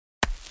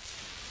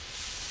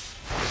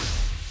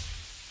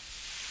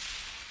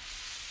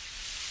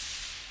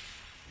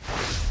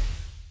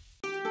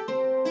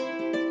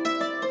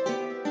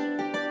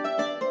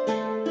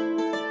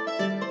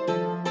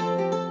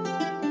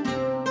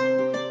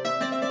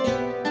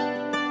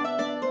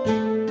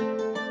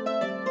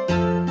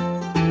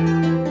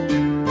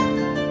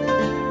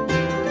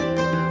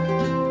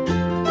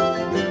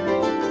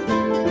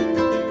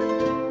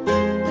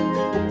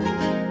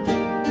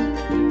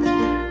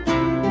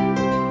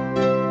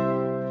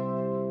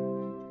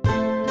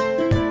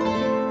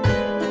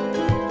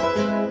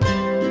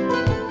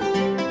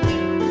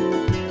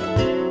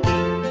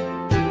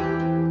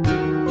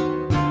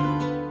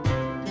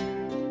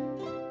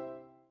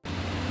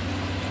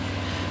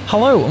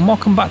Hello and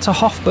welcome back to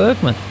Hof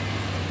Bergmann.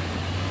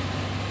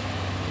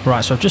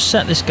 Right, so I've just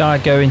set this guy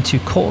going to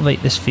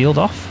cultivate this field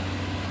off,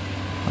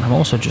 and I'm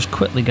also just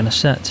quickly going to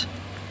set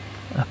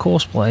a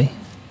course play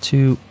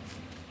to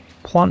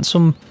plant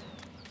some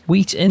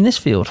wheat in this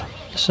field.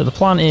 So the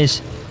plan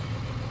is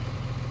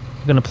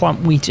we're going to plant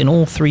wheat in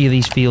all three of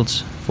these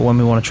fields for when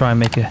we want to try and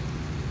make a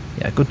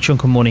good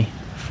chunk of money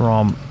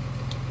from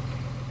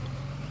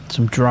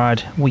some dried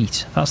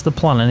wheat. That's the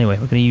plan anyway.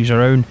 We're going to use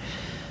our own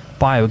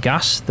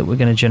biogas that we're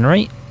going to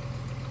generate.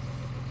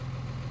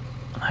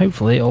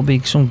 Hopefully it'll be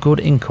some good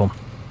income.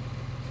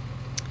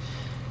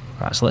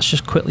 Right, so let's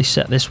just quickly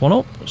set this one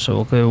up. So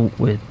we'll go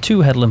with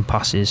 2 headland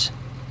passes,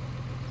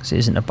 because it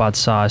isn't a bad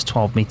size.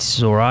 12 meters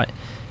is alright.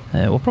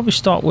 We'll probably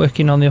start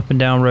working on the up and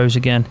down rows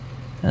again,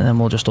 and then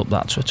we'll just up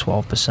that to a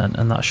 12%,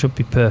 and that should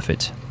be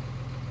perfect.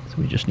 So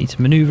we just need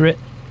to maneuver it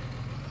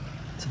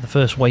to the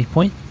first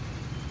waypoint,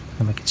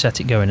 and we can set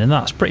it going. And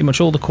that's pretty much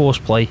all the course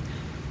play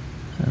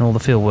and all the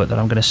field work that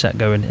I'm going to set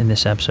going in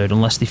this episode,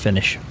 unless they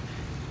finish,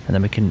 and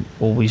then we can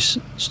always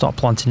start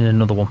planting in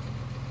another one.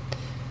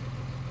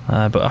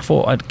 But I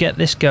thought I'd get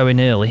this going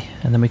early,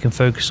 and then we can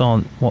focus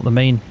on what the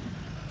main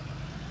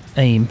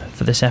aim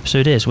for this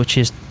episode is, which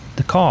is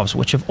the calves,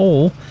 which have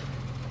all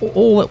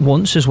at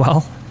once as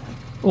well,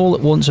 all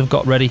at once have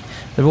got ready.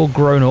 They're all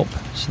grown up,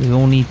 so they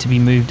all need to be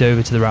moved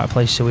over to the right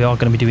place, so we are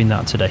going to be doing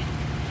that today.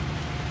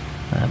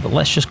 But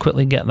let's just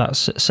quickly get that,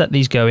 set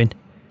these going,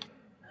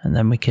 and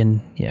then we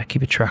can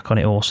keep a track on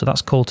it all. So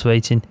that's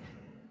cultivating,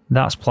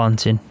 that's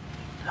planting.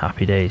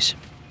 Happy days.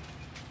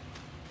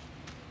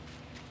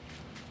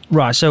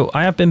 Right, so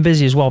I have been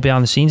busy as well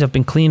behind the scenes. I've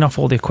been cleaning off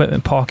all the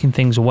equipment, parking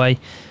things away,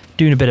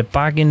 doing a bit of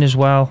bagging as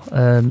well,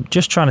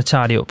 just trying to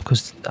tidy up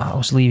because I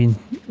was leaving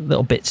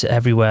little bits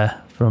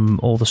everywhere from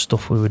all the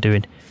stuff we were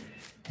doing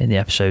in the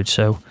episode.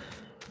 So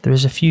there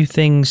is a few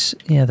things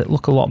that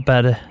look a lot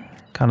better.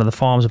 Kind of the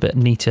farm's a bit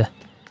neater,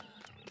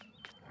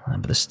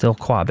 but there's still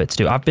quite a bit to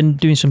do. I've been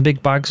doing some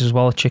big bags as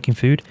well of chicken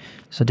food,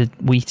 so I did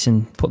wheat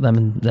and put them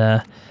in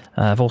there.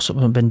 I've also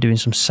been doing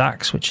some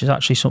sacks, which is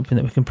actually something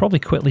that we can probably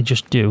quickly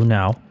just do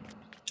now.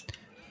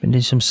 Been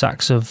doing some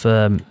sacks of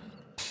wood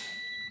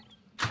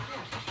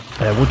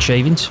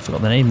shavings.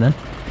 Forgot the name then.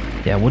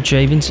 Yeah, wood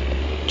shavings.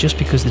 Just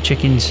because the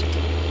chickens,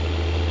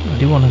 I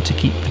do want them to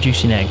keep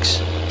producing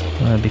eggs,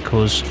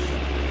 because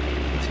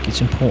I think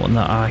it's important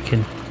that I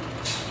can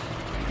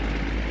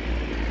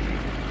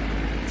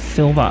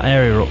fill that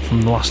area up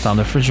from the last time,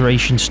 the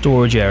refrigeration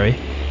storage area.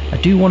 I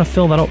do want to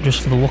fill that up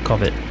just for the look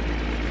of it.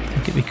 I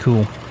think it'd be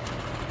cool.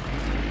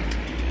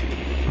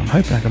 I'm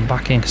hoping I can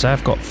back in, because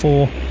I've got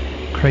 4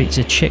 crates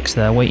of chicks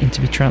there waiting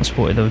to be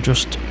transported. They were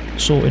just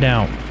sorted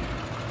out.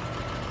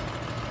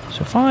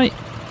 So if I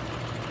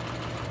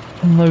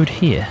unload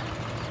here,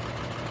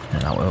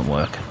 then that won't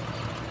work.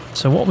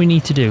 So what we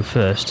need to do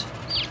first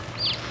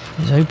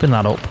is open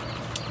that up,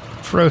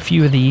 throw a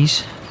few of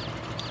these,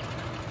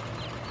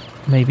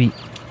 maybe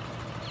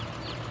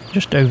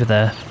just over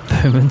there for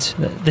the moment.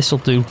 This'll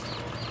do.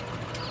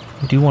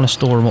 We do want to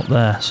store them up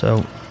there,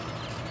 so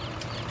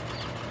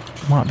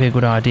it might be a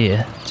good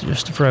idea to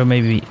just throw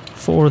maybe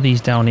 4 of these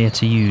down here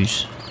to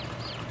use,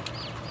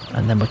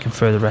 and then we can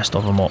throw the rest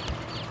of them up.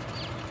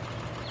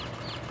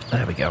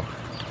 There we go.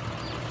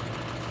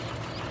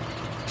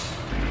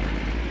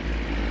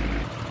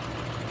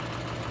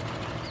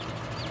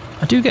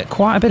 I do get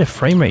quite a bit of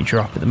frame rate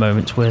drop at the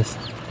moment with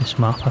this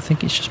map. I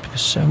think it's just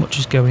because so much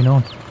is going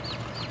on.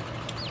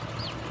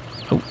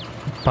 Oh,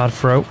 bad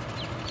throw.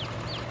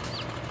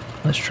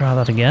 Let's try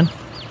that again.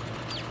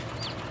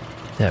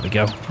 There we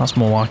go. That's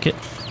more like it.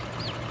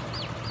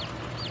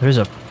 There is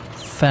a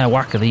fair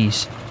whack of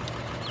these.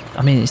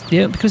 I mean, it's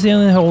because they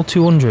only hold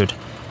 200.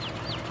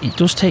 It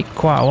does take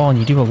quite a while, and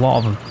you do a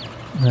lot of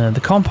them.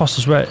 The compost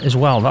is as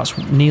well. That's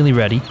nearly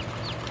ready.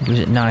 I think it was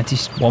at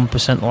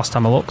 91% the last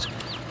time I looked.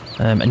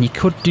 And you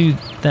could do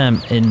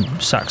them in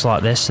sacks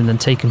like this, and then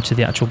take them to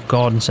the actual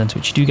garden centre,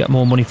 which you do get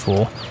more money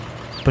for.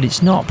 But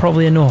it's not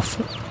probably enough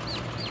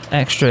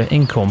extra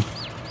income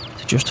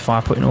to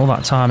justify putting all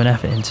that time and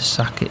effort into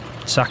sack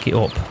it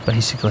up,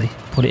 basically.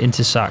 Put it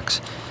into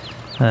sacks.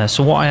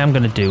 So what I am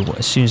going to do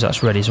as soon as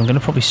that's ready is I'm going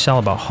to probably sell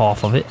about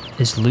half of it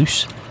is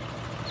loose.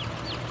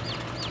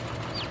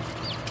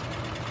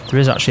 There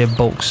is actually a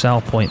bulk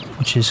sell point,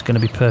 which is going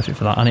to be perfect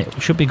for that, and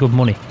it should be good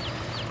money.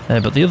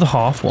 But the other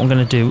half, what I'm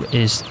going to do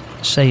is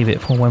save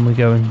it for when we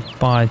go and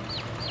buy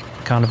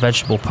the kind of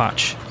vegetable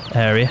patch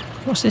area.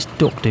 What's this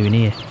duck doing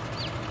here?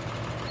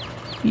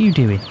 What are you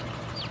doing?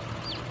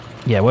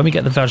 Yeah, when we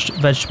get the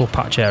vegetable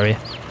patch area,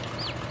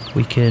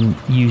 we can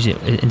use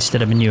it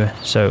instead of manure,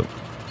 so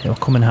it'll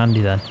come in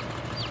handy then.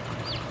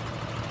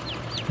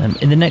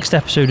 In the next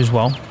episode as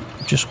well,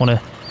 just want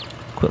to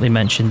quickly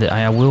mention that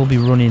I will be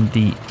running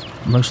the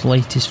most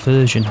latest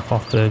version of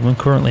Hof Bergmann.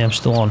 Currently I'm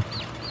still on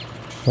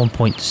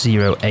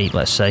 1.08,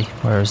 let's say,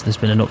 whereas there's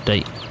been an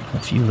update, a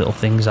few little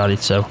things added.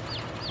 So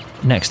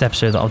next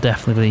episode, that'll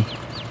definitely be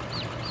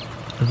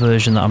the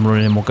version that I'm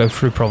running, and we'll go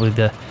through probably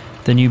the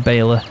new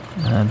baler.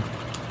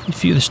 A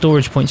few of the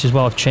storage points as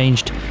well have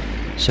changed,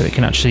 so it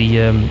can actually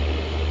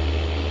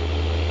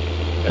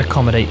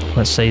accommodate,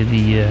 let's say,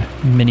 the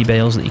mini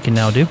bales that you can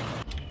now do.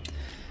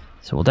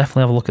 So we'll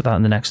definitely have a look at that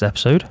in the next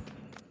episode.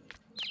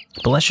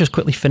 But let's just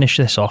quickly finish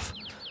this off.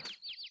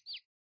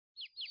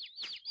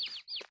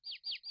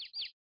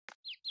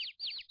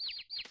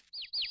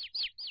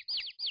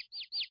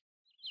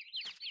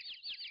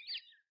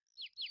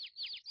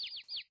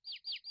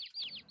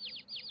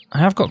 I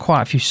have got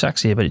quite a few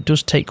sacks here, but it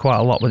does take quite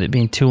a lot with it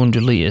being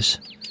 200 litres.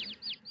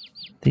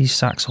 These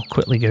sacks will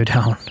quickly go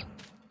down.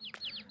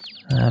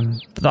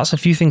 But that's a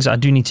few things that I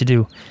do need to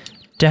do.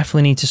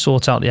 Definitely need to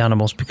sort out the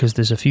animals because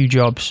there's a few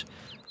jobs,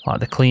 like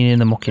the cleaning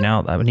and the mucking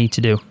out, that we need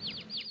to do.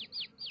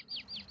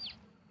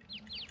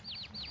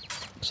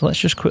 So let's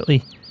just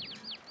quickly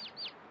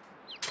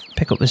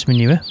pick up this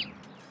manure.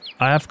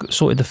 I have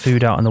sorted the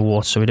food out in the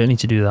water, so we don't need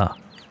to do that.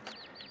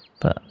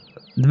 But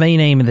the main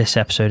aim of this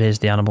episode is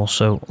the animals,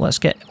 so let's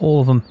get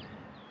all of them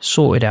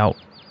sorted out.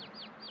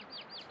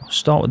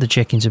 Start with the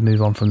chickens and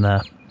move on from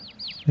there.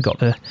 We've got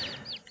the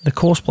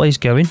course plays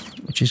going,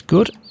 which is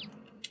good.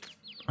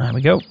 There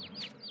we go.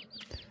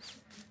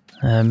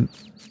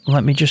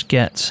 Let me just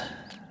get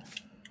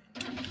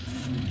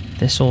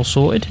this all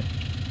sorted.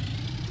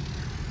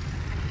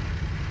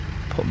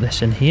 Put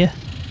this in here.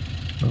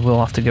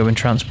 We'll have to go and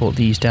transport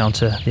these down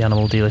to the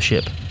animal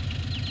dealership.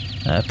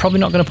 Probably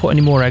not going to put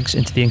any more eggs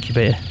into the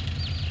incubator.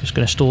 Just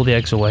going to store the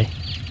eggs away.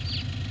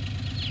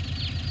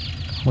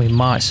 We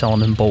might sell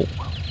them in bulk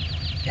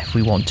if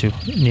we want to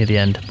near the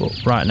end,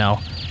 but right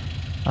now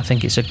I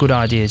think it's a good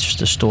idea just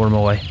to store them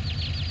away.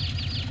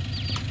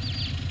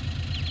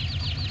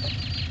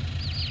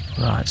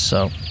 Right,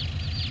 so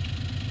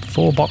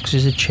 4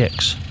 boxes of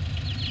chicks,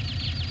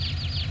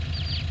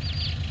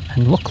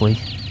 and luckily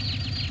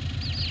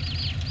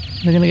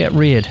they're going to get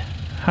reared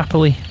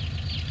happily,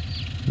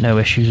 no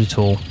issues at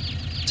all.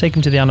 Take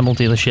them to the animal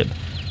dealership,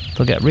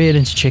 they'll get reared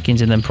into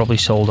chickens and then probably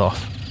sold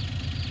off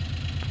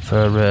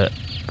for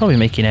probably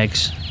making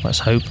eggs, let's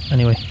hope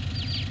anyway.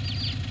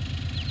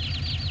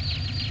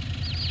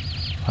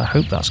 I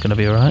hope that's going to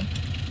be alright.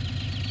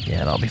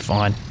 Yeah, that'll be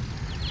fine.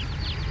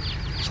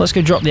 So let's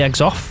go drop the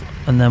eggs off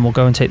and then we'll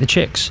go and take the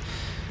chicks,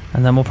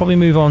 and then we'll probably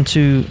move on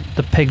to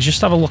the pigs,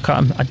 just have a look at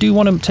them. I do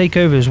want to take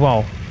over as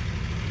well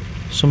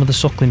some of the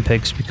suckling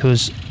pigs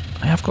because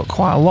I have got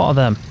quite a lot of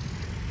them,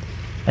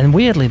 and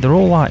weirdly they're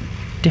all like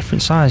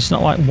different size. It's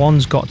not like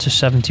one's got to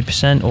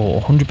 70%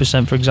 or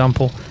 100% for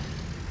example.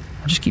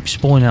 I just keep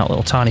spawning out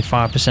little tiny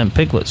 5%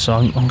 piglets, so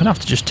I'm going to have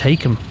to just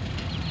take them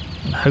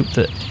and hope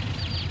that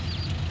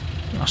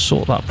I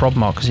sort that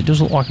problem out because it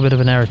does look like a bit of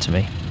an error to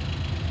me.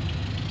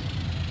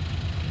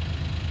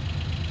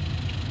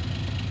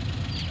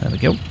 There we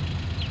go.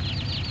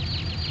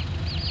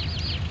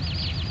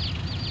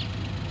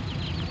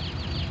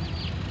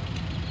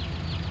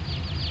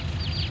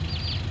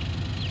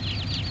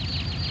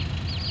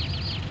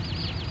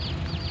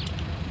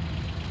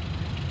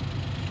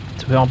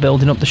 So we are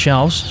building up the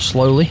shelves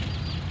slowly.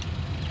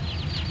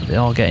 They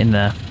are getting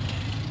there.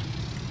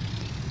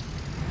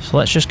 So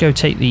let's just go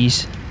take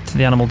these to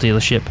the animal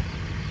dealership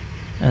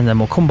and then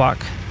we'll come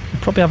back.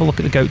 We'll probably have a look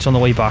at the goats on the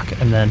way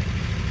back and then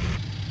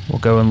we'll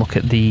go and look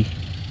at the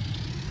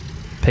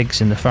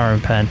pigs in the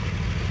farrowing pen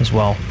as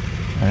well,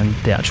 and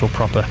the actual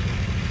proper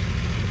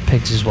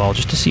pigs as well,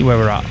 just to see where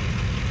we're at.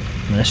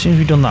 And as soon as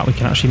we've done that we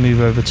can actually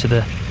move over to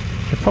the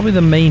probably the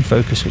main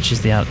focus, which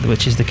is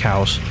the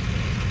cows.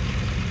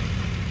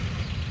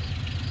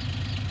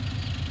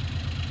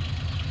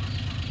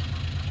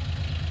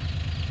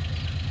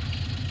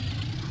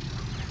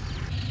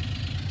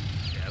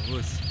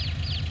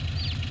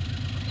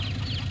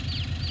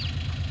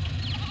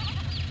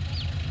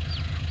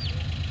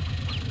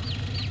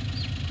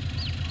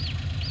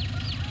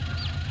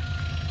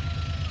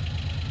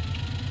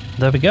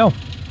 There we go.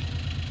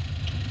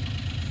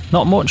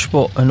 Not much,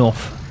 but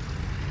enough.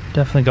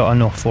 Definitely got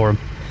enough for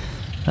them.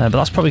 But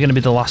that's probably going to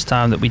be the last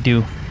time that we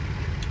do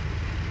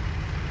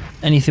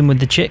anything with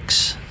the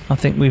chicks. I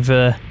think we've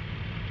done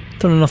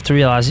enough to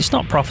realise it's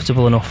not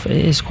profitable enough.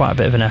 It is quite a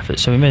bit of an effort,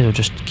 so we may as well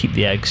just keep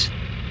the eggs.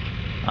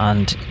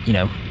 And, you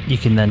know, you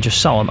can then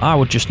just sell them. I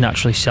would just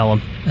naturally sell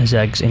them as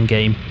eggs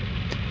in-game.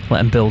 Let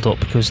them build up,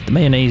 because the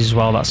mayonnaise as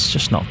well, that's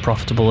just not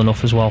profitable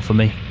enough as well for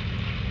me.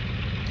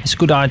 It's a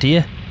good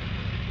idea,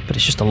 but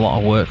it's just a lot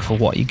of work for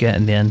what you get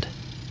in the end.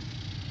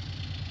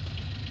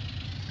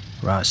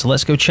 Right, so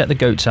let's go check the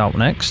goats out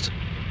next.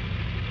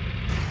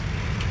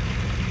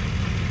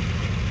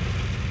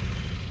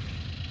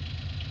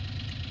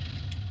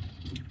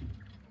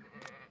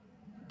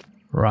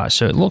 Right,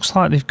 so it looks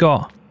like they've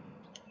got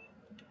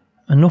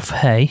enough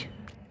hay,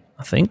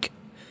 I think.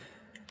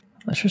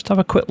 Let's just have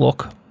a quick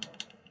look.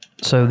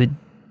 So they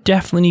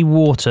definitely need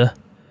water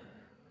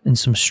and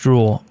some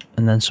straw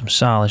and then some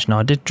silage. Now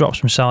I did drop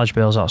some silage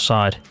bales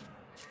outside.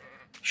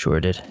 Sure I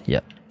did,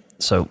 yep.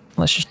 So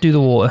let's just do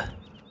the water.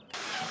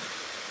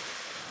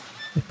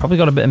 We've probably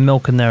got a bit of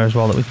milk in there as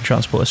well that we can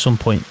transport at some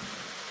point.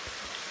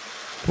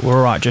 But we're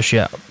alright just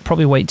yet.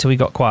 Probably wait till we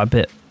got quite a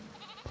bit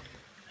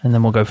and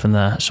then we'll go from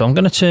there. So I'm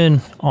going to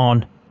turn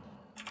on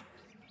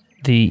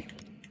the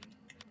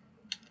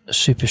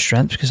super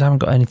strength because I haven't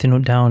got anything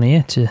up down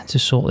here to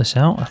sort this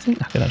out. I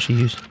think I could actually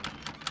use...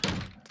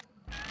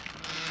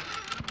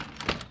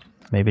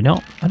 Maybe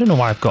not. I don't know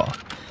why I've got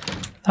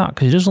that,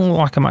 because it doesn't look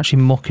like I'm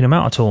actually mucking them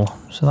out at all.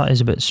 So that is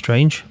a bit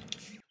strange.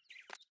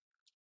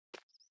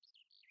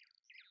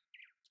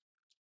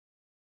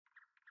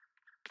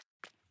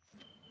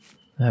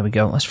 There we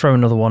go. Let's throw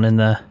another one in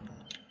there.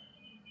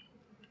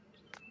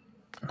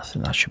 I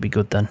think that should be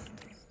good then.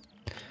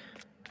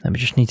 Then we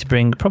just need to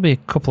bring probably a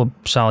couple of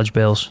silage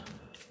bales.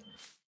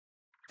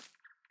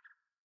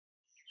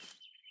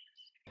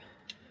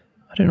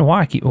 I don't know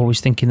why I keep always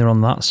thinking they're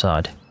on that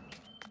side.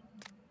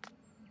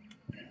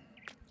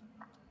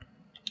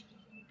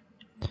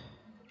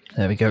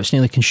 There we go, it's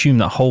nearly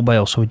consumed that whole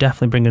bale, so we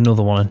definitely bring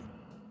another one in.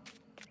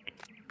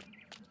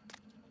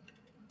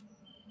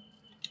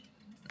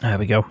 There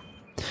we go.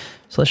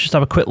 So let's just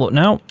have a quick look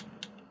now.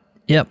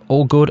 Yep,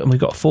 all good, and we've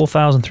got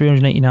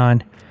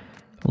 4,389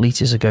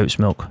 litres of goat's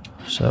milk.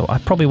 So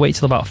I'd probably wait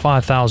till about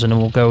 5,000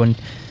 and we'll go and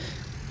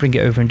bring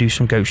it over and do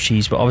some goat's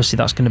cheese, but obviously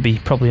that's going to be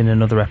probably in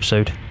another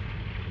episode.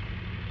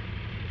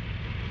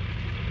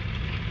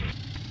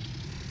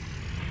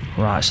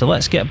 Right, so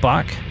let's get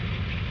back.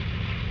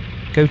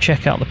 Go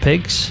check out the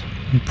pigs.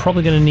 I'm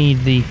probably going to need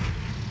the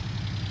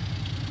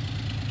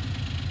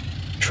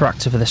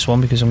tractor for this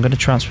one because I'm going to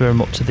transfer him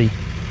up to the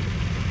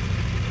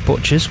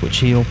butchers, which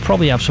he'll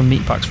probably have some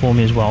meat packs for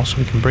me as well, so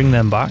we can bring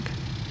them back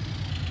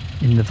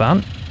in the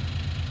van.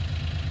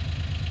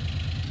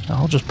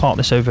 I'll just park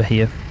this over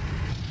here.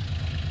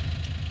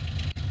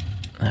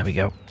 There we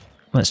go.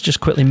 Let's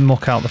just quickly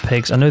muck out the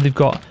pigs. I know they've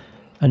got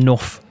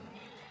enough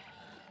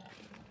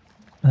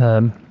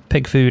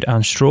pig food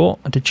and straw.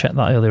 I did check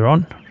that earlier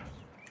on.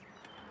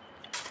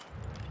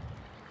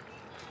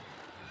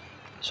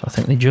 So I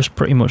think they just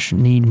pretty much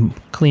need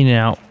cleaning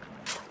out.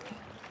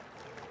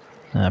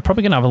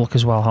 Probably going to have a look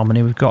as well how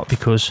many we've got,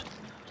 because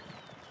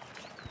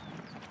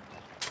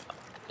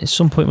at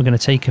some point we're going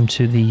to take them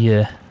to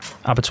the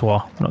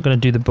abattoir. We're not going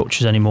to do the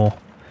butchers anymore.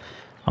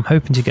 I'm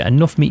hoping to get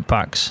enough meat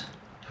packs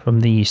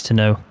from these to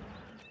know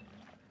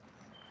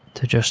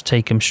to just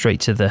take them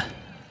straight to the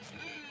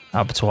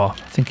abattoir.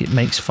 I think it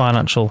makes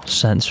financial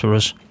sense for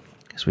us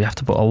because we have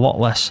to put a lot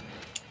less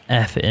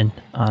effort in,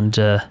 and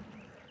the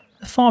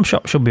farm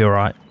shop should be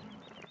alright.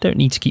 Don't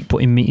need to keep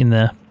putting meat in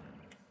there.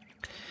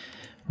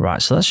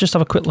 Right, so let's just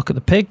have a quick look at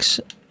the pigs.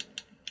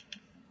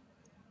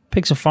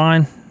 Pigs are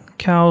fine.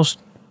 Cows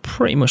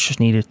pretty much just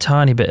need a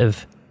tiny bit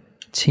of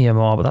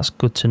TMR, but that's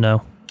good to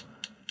know.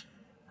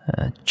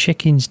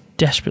 Chickens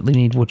desperately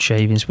need wood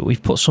shavings, but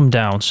we've put some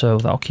down, so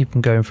that'll keep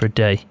them going for a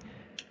day.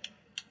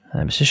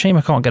 It's a shame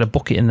I can't get a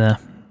bucket in there.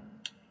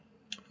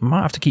 I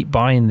might have to keep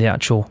buying the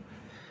actual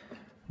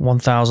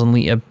 1,000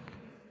 litre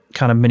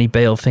kind of mini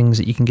bale things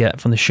that you can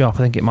get from the shop. I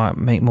think it might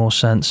make more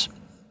sense.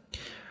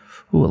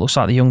 Ooh, it looks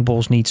like the young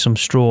bulls need some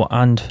straw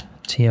and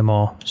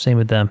TMR. Same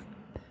with them.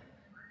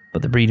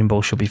 But the breeding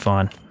bulls should be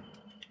fine.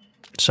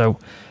 So,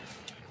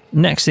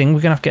 next thing,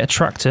 we're going to have to get a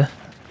tractor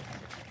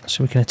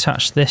so we can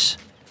attach this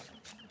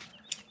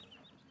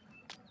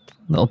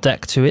little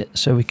deck to it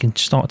so we can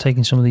start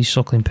taking some of these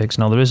suckling pigs.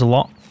 Now, there is a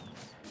lot.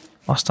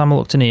 Last time I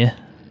looked in here,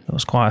 there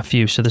was quite a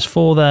few. So there's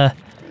 4 there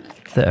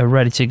that are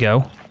ready to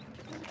go.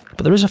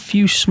 But there is a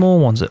few small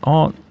ones that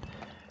aren't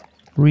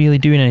really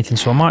doing anything,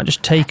 so I might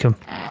just take them,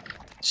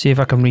 see if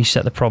I can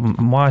reset the problem.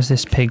 And why is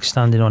this pig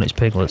standing on its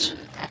piglets?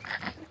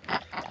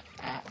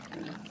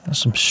 That's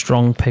some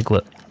strong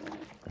piglet.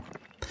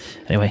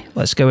 Anyway,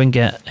 let's go and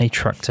get a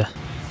tractor.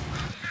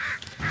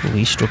 Oh,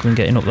 he's struggling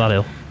getting up that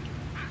hill.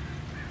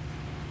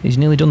 He's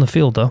nearly done the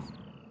field though.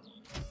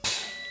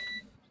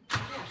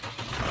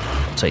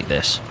 I'll take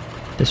this.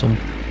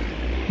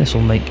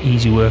 This'll make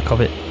easy work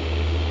of it.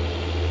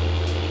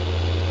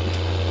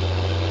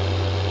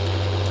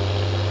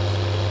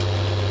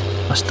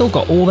 I still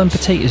got all them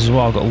potatoes as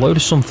well. I've got a load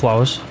of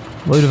sunflowers,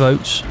 a load of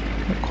oats,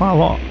 quite a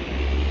lot.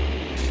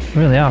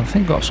 Really have. I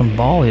think I've got some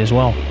barley as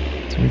well.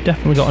 So we've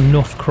definitely got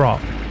enough crop.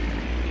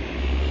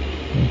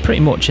 And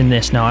pretty much in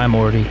this now, I'm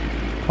already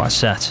quite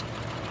set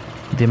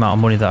with the amount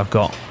of money that I've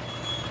got.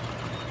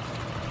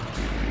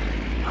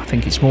 I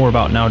think it's more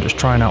about now just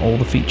trying out all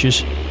the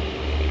features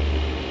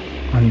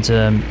and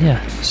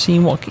yeah,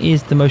 seeing what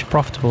is the most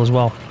profitable as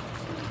well.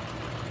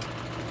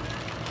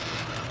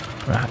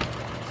 Right.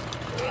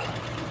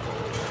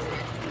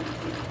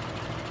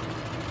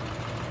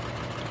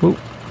 Whoa,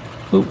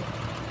 whoa.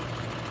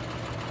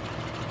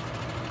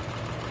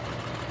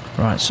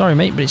 Right, sorry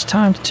mate, but it's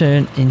time to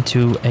turn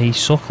into a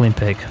suckling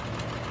pig.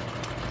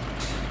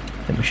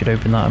 I think we should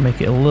open that and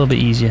make it a little bit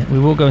easier. We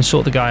will go and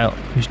sort the guy out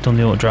who's done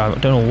the auto drive. I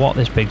don't know what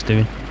this pig's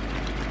doing.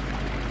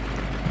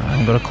 I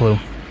haven't got a clue.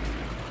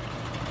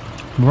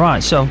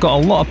 Right, so I've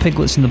got a lot of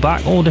piglets in the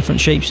back, all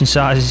different shapes and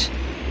sizes.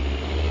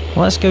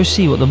 Let's go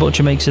see what the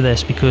butcher makes of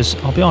this, because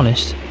I'll be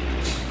honest,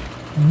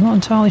 I'm not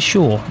entirely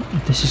sure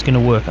if this is going to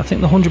work. I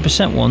think the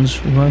 100%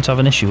 ones we won't have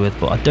an issue with,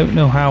 but I don't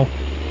know how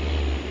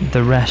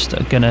the rest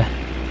are going to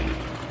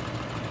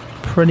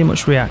pretty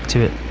much react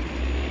to it.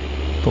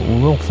 But we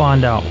will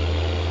find out.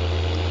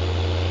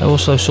 I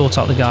also sort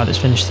out the guy that's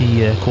finished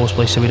the course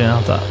play so we don't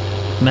have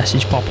that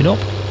message popping up.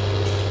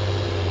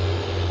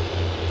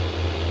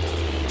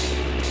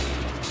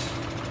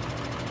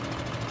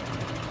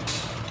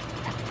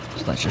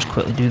 So let's just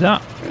quickly do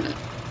that.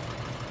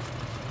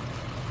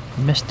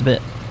 Missed a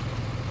bit.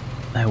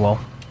 Oh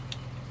well.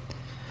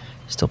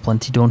 Still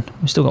plenty done.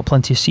 We've still got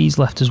plenty of seeds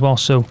left as well,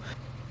 so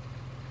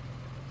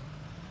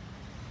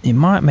it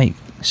might make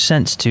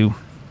sense to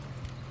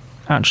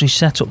actually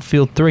set up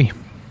field 3.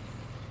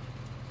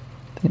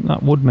 I think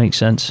that would make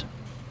sense.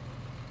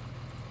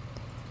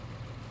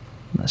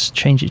 Let's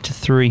change it to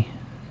 3.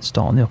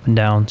 Start on the up and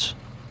downs.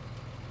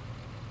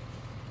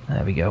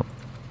 There we go.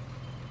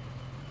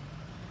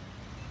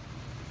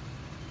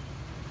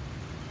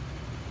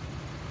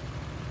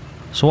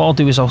 So what I'll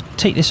do is I'll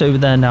take this over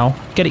there now,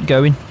 get it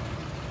going,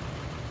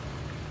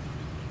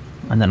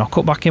 and then I'll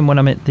cut back in when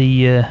I'm at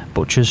the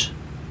butcher's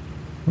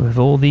with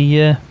all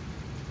the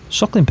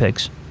suckling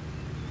pigs.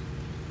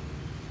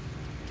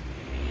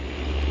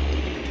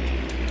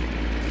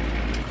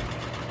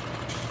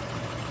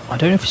 I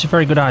don't know if it's a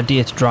very good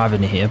idea to drive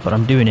in here, but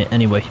I'm doing it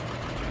anyway.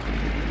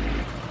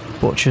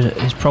 Butcher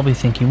is probably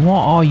thinking, what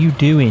are you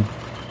doing?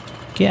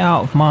 Get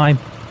out of my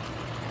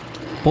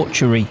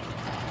butchery,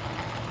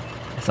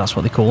 if that's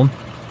what they call them.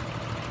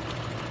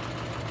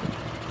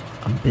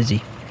 I'm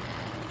busy.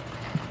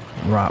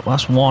 Right, well,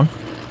 that's one.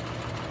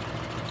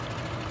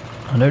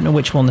 I don't know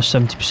which one the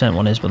 70%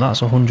 one is, but that's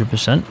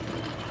 100%.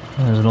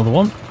 There's another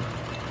one.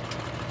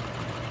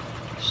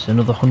 There's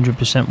another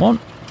 100% one.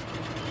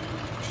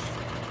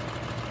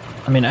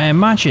 I mean, I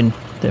imagine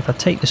that if I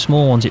take the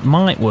small ones, it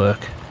might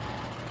work.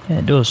 Yeah,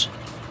 it does.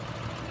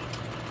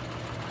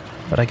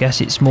 But I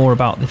guess it's more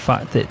about the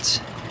fact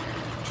that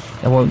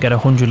I won't get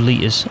 100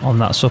 litres on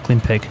that suckling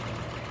pig.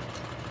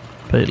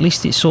 But at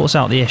least it sorts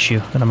out the issue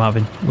that I'm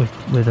having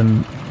with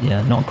them,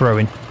 yeah, not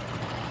growing.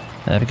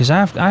 Because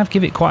I've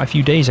given it quite a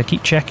few days. I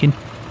keep checking,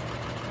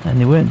 and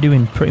they weren't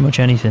doing pretty much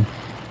anything.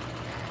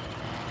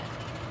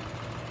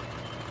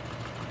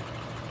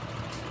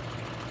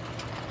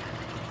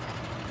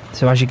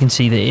 So as you can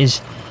see,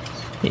 it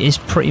is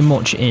pretty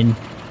much in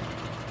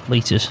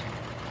litres.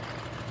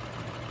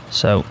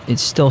 So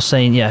it's still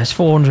saying, yeah, it's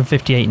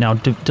 458 now.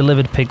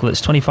 Delivered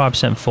piglets,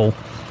 25% full,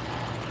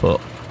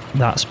 but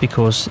that's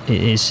because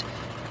it is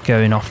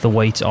going off the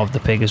weight of the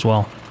pig as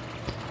well,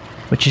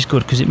 which is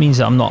good because it means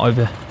that I'm not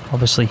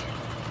obviously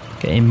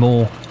getting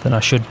more than I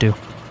should do.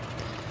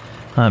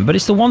 But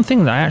it's the one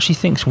thing that I actually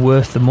think is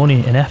worth the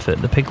money and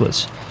effort, the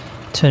piglets.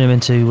 Turn them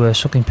into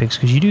suckling pigs,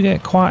 because you do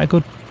get quite a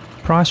good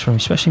price for them,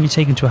 especially if you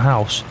take them to a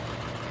house.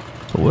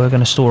 But we're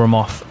going to store them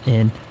off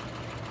in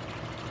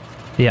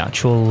the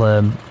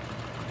actual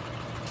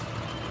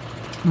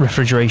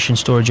refrigeration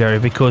storage area,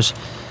 because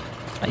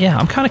yeah,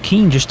 I'm kind of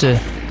keen just to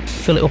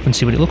fill it up and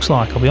see what it looks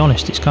like. I'll be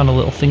honest, it's kind of a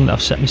little thing that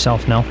I've set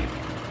myself now.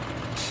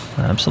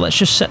 So let's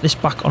just set this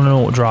back on an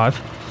auto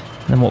drive,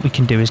 and then what we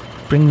can do is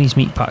bring these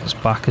meat packs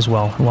back as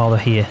well while they're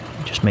here.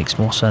 It just makes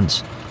more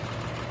sense.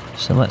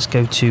 So let's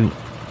go to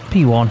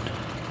P1.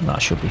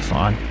 That should be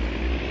fine,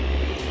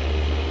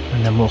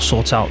 and then we'll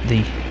sort out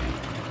the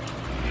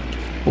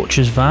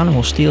butcher's van and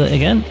we'll steal it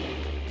again.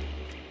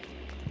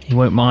 He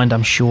won't mind,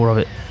 I'm sure of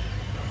it.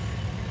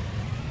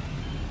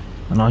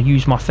 And I'll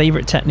use my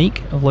favourite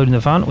technique of loading the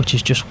van, which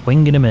is just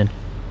winging them in.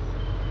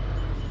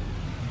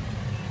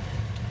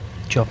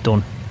 Job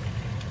done.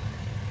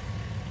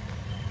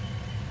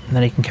 And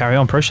then he can carry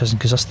on processing,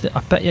 because I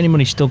bet you any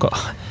money he's still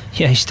got.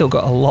 Yeah, he's still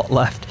got a lot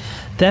left.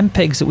 Them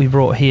pigs that we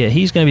brought here,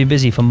 he's going to be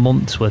busy for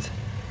months with.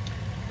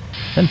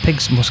 Them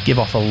pigs must give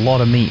off a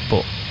lot of meat,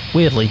 but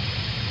weirdly,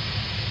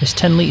 there's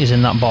 10 litres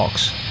in that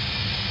box.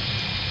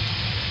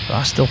 But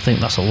I still think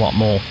that's a lot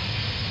more.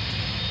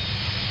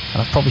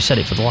 And I've probably said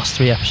it for the last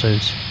 3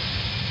 episodes,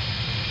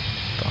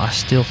 but I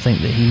still think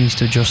that he needs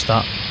to adjust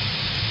that.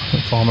 I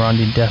think Farmer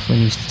Andy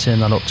definitely needs to turn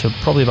that up to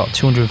probably about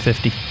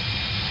 250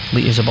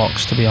 litres a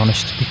box, to be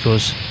honest,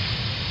 because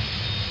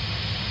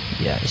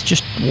yeah, it's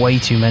just way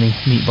too many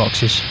meat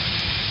boxes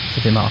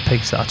for the amount of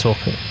pigs that I took.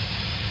 I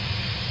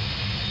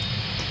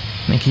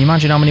mean, can you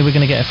imagine how many we're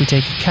going to get if we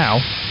take a cow?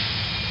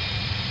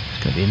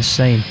 It's going to be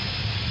insane.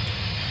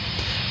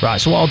 Right,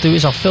 so what I'll do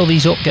is I'll fill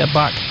these up, get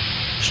back,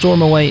 store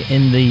them away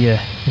in the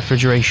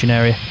refrigeration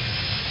area,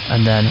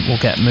 and then we'll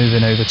get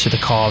moving over to the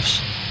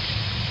calves,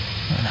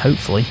 and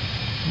hopefully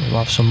we'll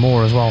have some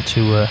more as well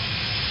to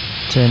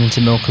turn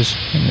into milkers,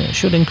 and it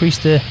should increase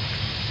the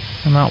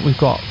amount we've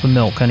got for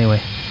milk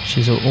anyway, which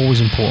is always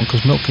important,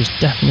 because milk is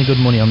definitely good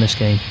money on this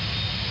game.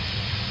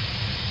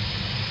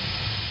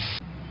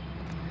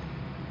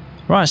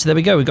 Right, so there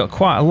we go, we've got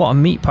quite a lot of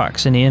meat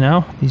packs in here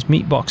now. These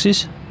meat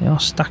boxes, they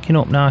are stacking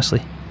up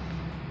nicely,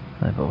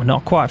 but we're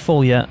not quite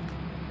full yet.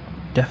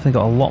 Definitely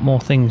got a lot more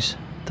things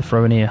to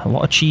throw in here. A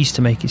lot of cheese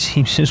to make, it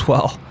seems, as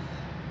well.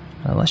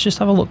 Let's just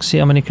have a look, see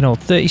how many can hold.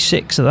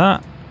 36 of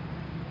that,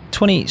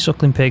 28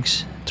 suckling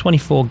pigs,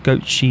 24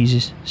 goat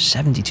cheeses,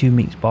 72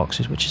 meat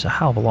boxes, which is a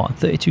hell of a lot, and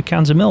 32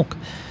 cans of milk.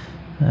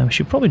 We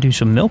should probably do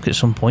some milk at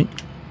some point.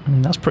 I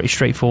mean, that's pretty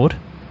straightforward.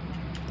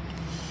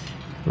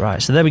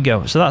 Right, so there we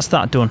go. So that's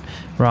that done.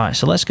 Right,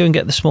 so let's go and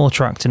get the smaller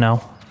tractor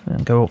now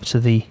and go up to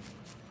the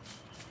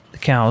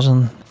cows,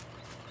 and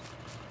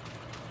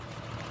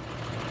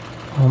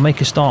we'll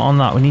make a start on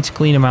that. We need to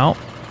clean them out,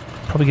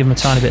 probably give them a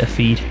tiny bit of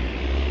feed,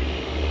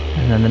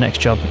 and then the next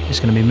job is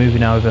going to be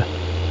moving over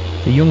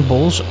the young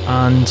bulls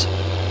and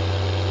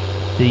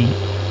the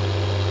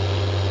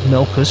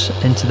milkers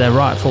into their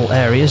rightful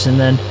areas, and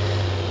then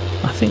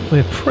I think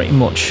we're pretty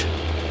much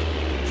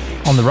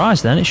on the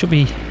rise then. It should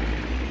be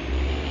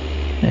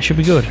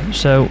good.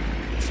 So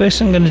first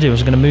thing I'm going to do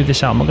is I'm going to move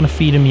this out. I'm not going to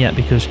feed them yet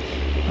because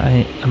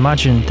I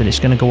imagine that it's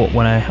going to go up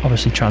when I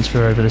obviously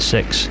transfer over the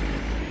 6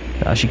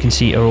 that, as you can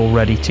see, are all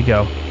ready to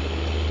go.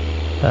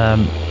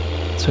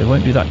 So we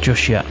won't do that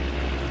just yet.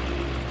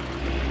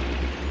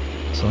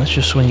 So let's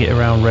just swing it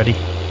around ready.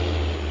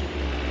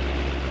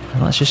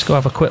 And let's just go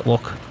have a quick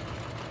look.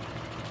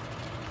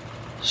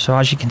 So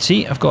as you can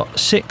see, I've got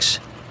 6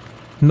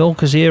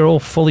 milkers here, all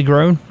fully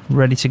grown,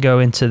 ready to go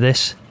into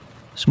this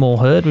small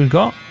herd we've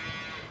got.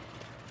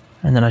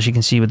 And then as you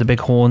can see with the big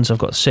horns, I've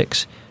got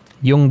 6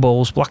 young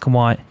bulls, black and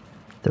white.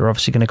 They're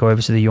obviously going to go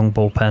over to the young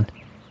bull pen,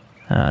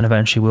 and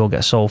eventually will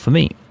get sold for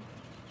meat,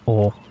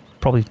 or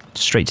probably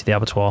straight to the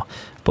abattoir.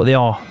 But they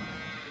are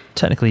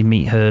technically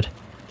meat herd,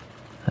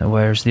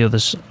 whereas the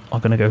others are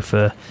going to go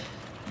for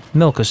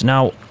milkers.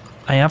 Now,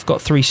 I have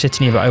got 3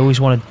 sitting here, but I always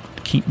want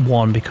to keep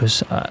 1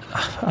 because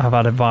I've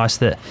had advice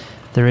that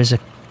there is a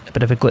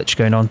bit of a glitch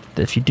going on.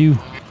 That if you do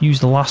use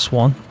the last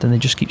one, then they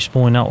just keep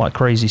spawning out like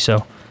crazy.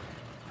 So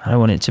I don't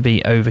want it to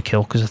be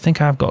overkill, because I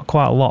think I've got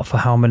quite a lot for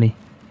how many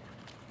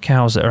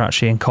cows that are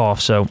actually in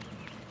calf. So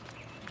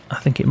I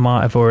think it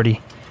might have already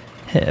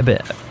hit a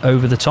bit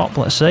over the top,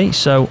 let's say.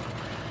 So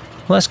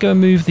let's go and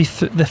move the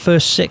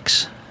first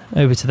 6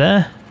 over to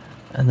there,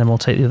 and then we'll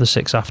take the other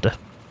 6 after.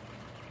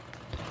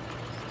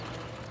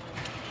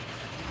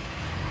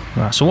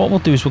 Right, so what we'll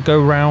do is we'll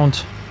go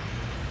round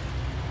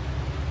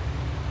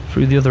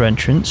through the other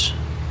entrance.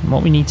 And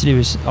what we need to do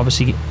is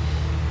obviously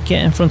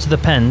get in front of the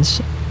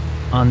pens,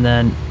 and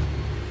then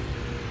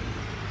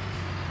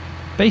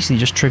basically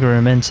just trigger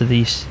them into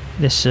this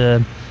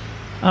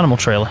animal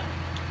trailer.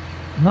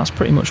 And that's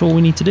pretty much all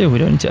we need to do. We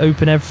don't need to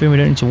open everything, we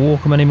don't need to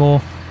walk them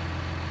anymore.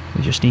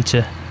 We just need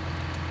to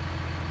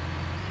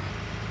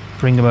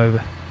bring them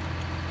over.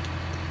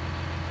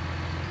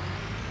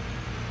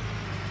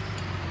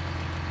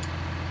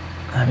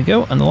 There we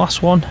go, and the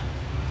last one.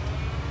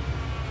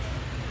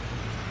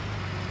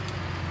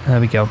 There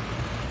we go.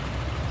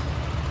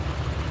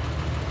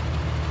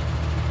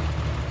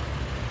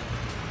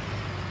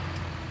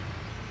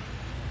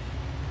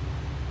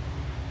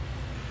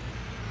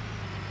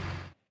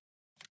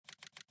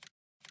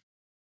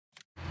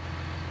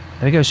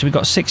 There we go, so we've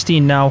got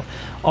 16 now.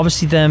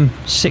 Obviously them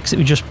 6 that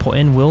we just put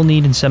in will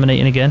need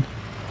inseminating again.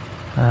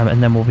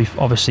 And then we'll be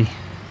obviously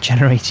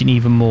generating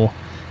even more.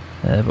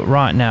 But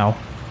right now,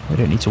 we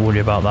don't need to worry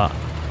about that.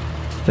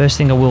 First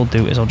thing I will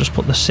do is I'll just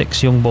put the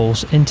 6 young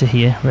bulls into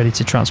here, ready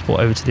to transport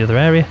over to the other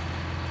area.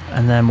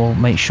 And then we'll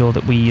make sure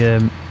that we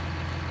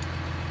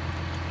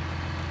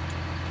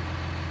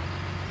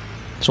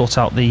sort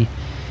out the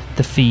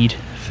feed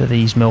for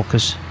these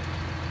milkers.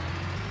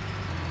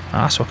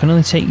 So I can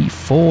only take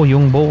 4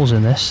 young bulls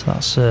in this.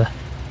 That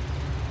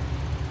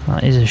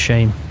is a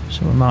shame.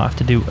 So we might have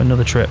to do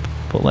another trip.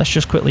 But let's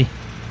just quickly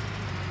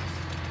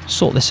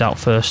sort this out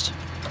first.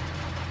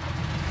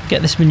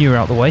 Get this manure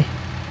out of the way,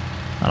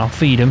 and I'll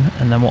feed them.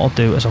 And then what I'll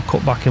do is I'll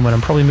cut back in when I'm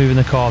probably moving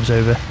the calves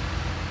over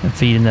and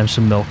feeding them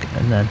some milk.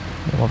 And then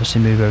we'll obviously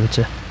move over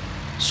to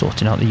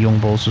sorting out the young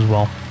bulls as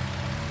well.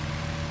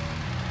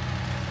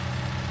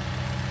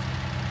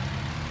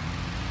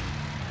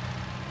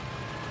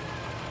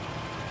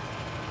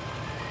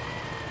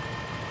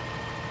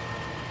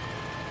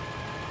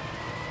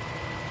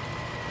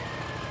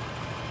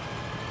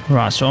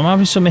 Right, so I'm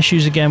having some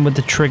issues again with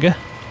the trigger.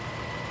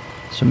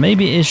 So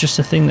maybe it is just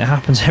a thing that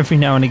happens every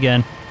now and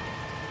again,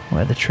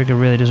 where the trigger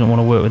really doesn't want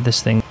to work with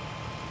this thing.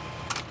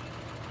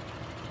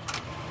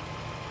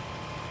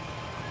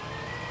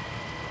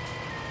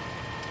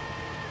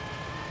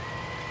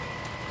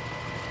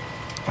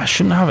 I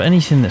shouldn't have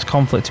anything that's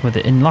conflicting with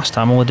it. And last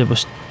time all I did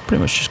was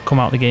pretty much just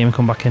come out of the game and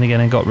come back in again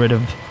and got rid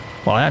of...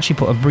 Well, I actually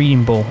put a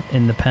breeding bull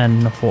in the pen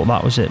and I thought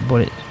that was it,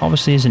 but it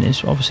obviously isn't.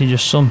 It's obviously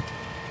just some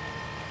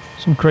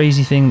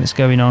crazy thing that's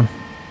going on.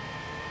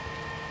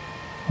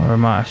 Or I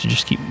might have to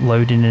just keep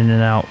loading in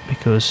and out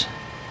because,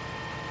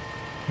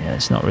 yeah,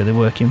 it's not really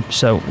working.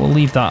 So we'll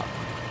leave that.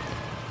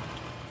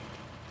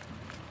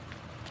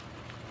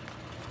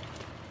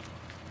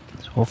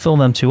 So we'll fill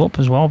them 2 up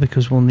as well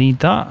because we'll need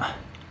that.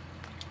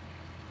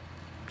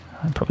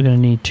 I'm probably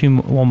going to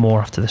need one more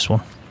after this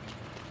one.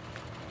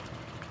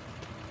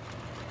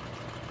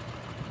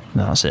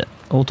 No, that's it.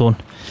 All done.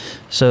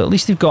 So at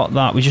least they've got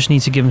that. We just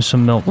need to give them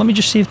some milk. Let me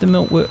just see if the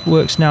milk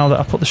works now that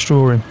I put the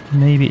straw in.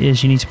 Maybe it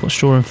is. You need to put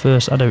straw in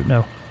first. I don't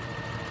know.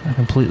 I'm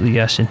completely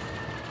guessing.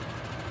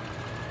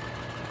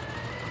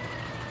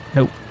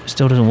 Nope.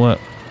 Still doesn't work.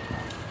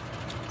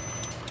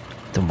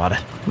 Don't matter.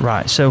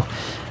 Right. So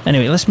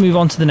anyway, let's move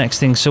on to the next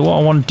thing. So what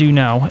I want to do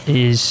now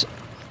is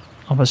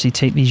obviously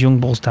take these young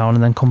bulls down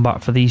and then come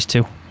back for these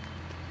two.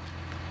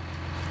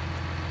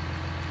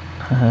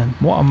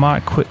 What I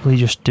might quickly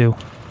just do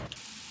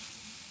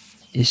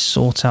is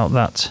sort out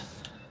that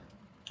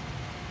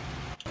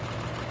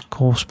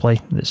course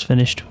play that's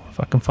finished. If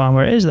I can find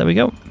where it is, there we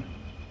go.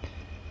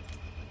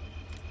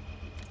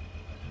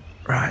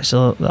 Right,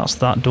 so that's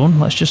that done.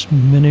 Let's just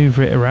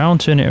manoeuvre it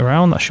around, turn it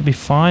around. That should be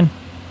fine.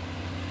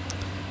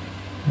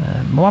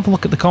 We'll have a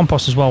look at the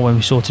compost as well when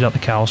we sorted out the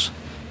cows.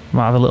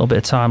 Might have a little bit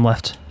of time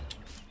left.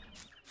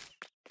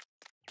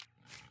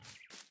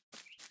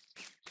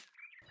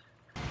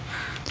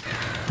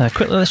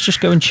 Quickly, let's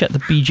just go and check the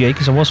BGA,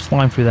 because I was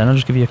flying through then. I'll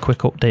just give you a quick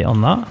update on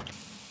that.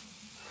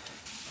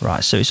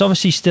 Right, so it's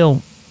obviously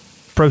still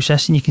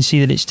processing. You can see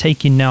that it's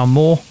taking now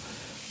more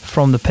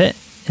from the pit,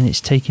 and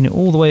it's taking it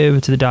all the way over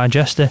to the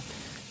digester.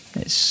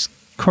 It's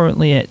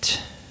currently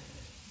at...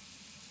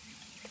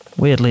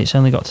 Weirdly, it's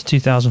only got to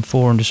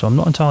 2,400, so I'm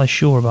not entirely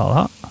sure about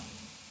that.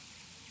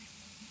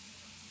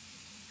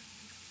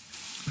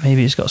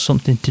 Maybe it's got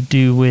something to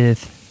do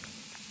with...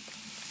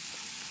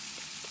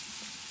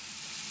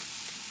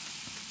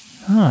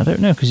 I don't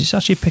know, because it's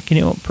actually picking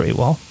it up pretty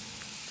well.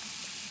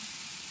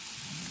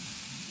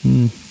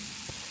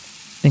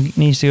 Think it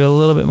needs to go a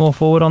little bit more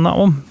forward on that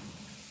one?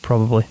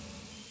 Probably.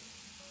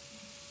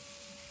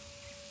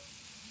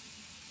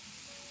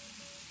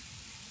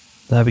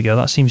 There we go,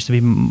 that seems to be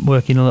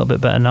working a little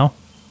bit better now.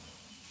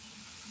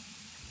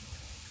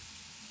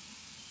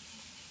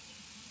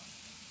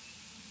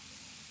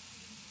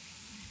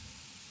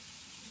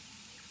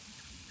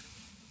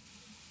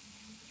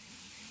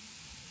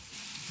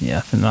 Yeah,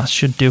 I think that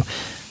should do.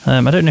 I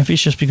don't know if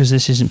it's just because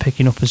this isn't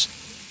picking up as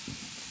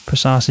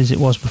precisely as it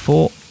was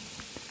before.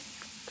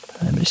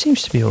 But it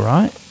seems to be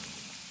alright.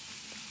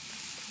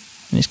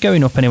 And it's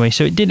going up anyway,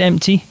 so it did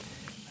empty.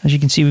 As you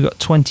can see, we've got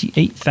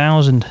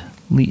 28,000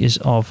 litres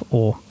of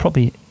ore.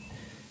 Probably,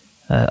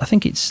 I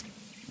think it's...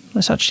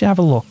 Let's actually have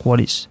a look what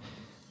it's...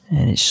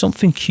 And it's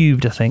something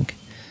cubed, I think.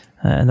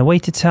 And the way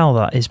to tell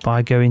that is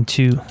by going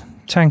to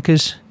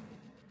tankers...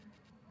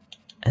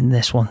 and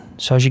this one.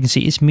 So as you can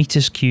see, it's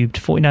meters cubed,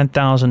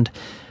 49,000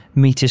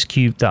 meters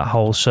cubed, that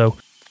hole. So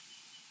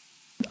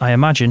I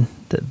imagine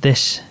that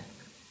this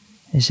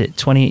is at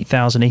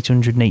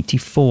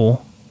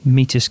 28,884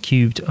 meters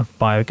cubed of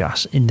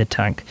biogas in the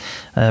tank.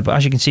 But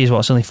as you can see as well,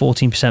 it's only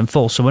 14%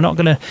 full. So we're not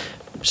going to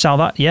sell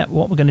that yet.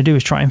 What we're going to do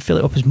is try and fill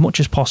it up as much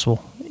as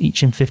possible,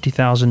 each in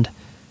 50,000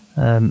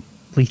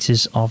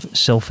 litres of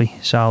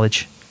sulfy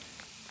silage,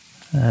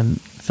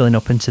 filling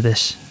up into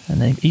this. And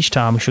then each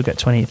time we should get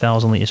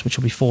 28,000 litres, which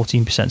will be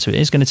 14%. So it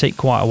is going to take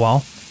quite a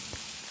while.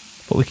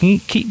 But we can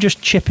keep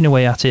just chipping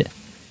away at it.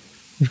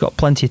 We've got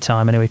plenty of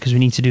time anyway, because we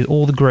need to do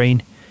all the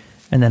grain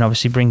and then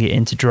obviously bring it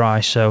into dry.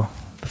 So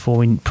before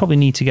we probably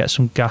need to get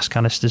some gas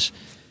canisters.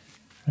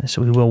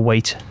 So we will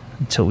wait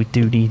until we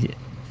do need it,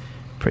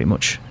 pretty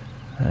much.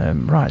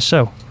 Right,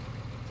 so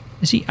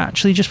has he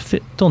actually just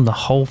done the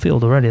whole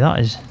field already? That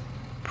is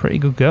pretty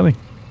good going.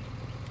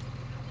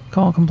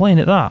 Can't complain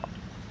at that.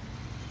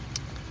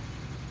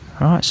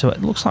 Right, so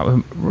it looks like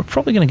we're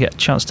probably going to get a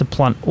chance to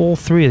plant all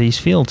 3 of these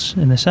fields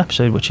in this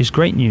episode, which is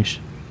great news.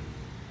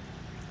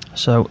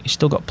 So he's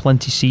still got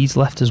plenty of seeds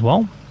left as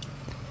well.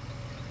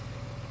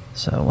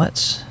 So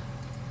let's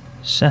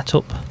set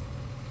up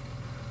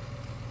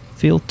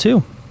field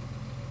 2.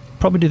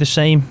 Probably do the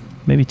same,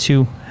 maybe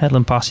 2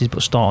 headland passes,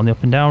 but start on the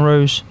up and down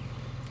rows.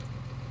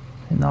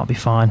 And that'll be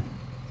fine.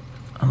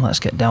 And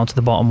let's get down to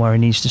the bottom where he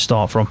needs to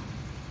start from.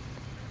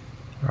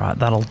 Right,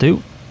 that'll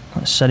do.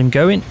 Let's set him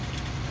going.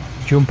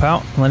 Jump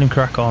out and let him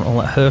crack on, or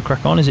let her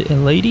crack on. Is it a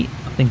lady?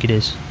 I think it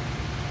is.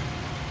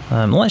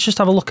 Let's just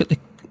have a look at the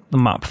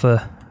map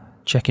for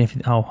checking if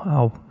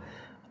how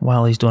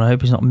well he's done. I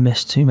hope he's not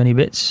missed too many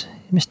bits.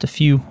 He missed a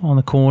few on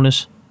the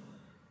corners.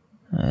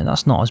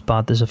 That's not as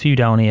bad. There's a few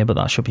down here, but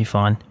that should be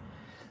fine.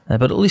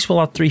 But at least we'll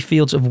have 3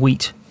 fields of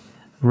wheat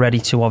ready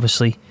to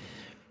obviously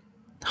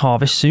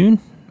harvest soon,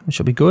 which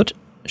will be good.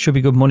 Should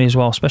be good money as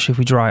well, especially if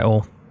we dry it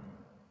all.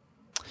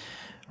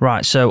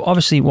 Right, so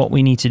obviously what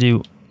we need to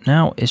do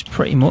now is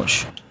pretty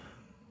much...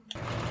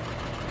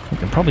 We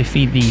can probably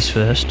feed these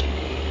first.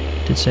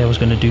 Did say I was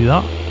going to do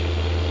that.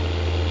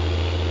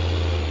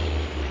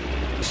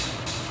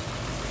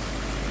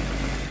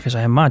 Because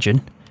I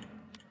imagine,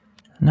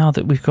 now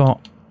that we've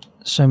got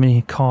so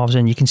many calves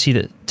in, you can see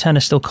that 10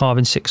 are still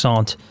calving, 6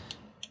 aren't.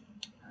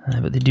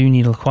 But they do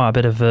need quite a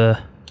bit of... they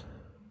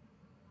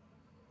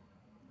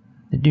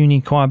do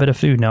need quite a bit of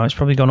food now. It's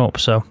probably gone up,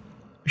 so...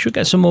 We should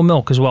get some more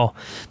milk as well.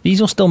 These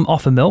will still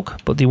offer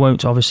milk, but they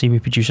won't obviously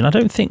reproduce. And I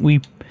don't think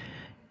we...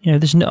 You know,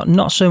 there's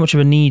not so much of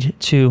a need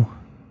to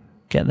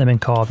get them in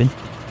calving.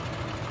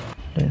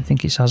 I don't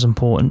think it's as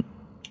important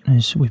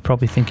as we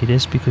probably think it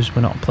is, because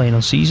we're not playing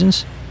on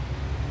seasons.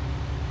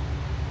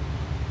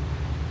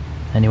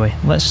 Anyway,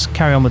 let's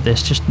carry on with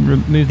this. Just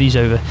move these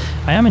over.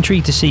 I am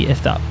intrigued to see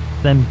if that...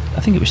 Then I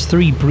think it was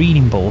 3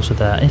 breeding bulls are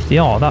there. If they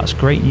are, that's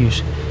great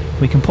news.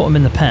 We can put them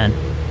in the pen.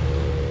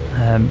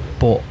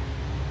 But...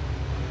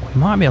 we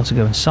might be able to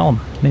go and sell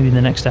them maybe in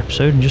the next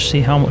episode and just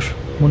see how much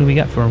money we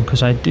get for them,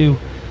 because I do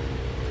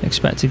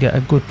expect to get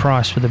a good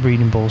price for the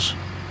breeding bulls.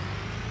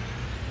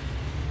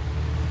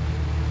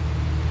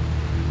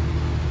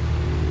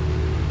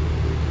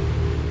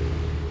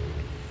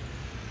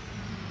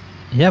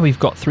 Yeah, we've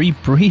got 3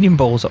 breeding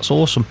bulls. That's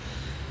awesome.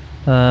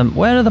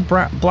 Where are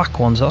the black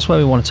ones? That's where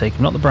we want to take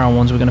them, not the brown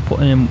ones. We're going to put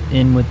them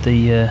in with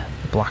the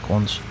black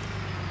ones.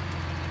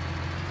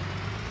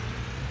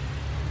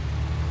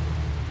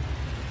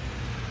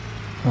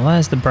 Well,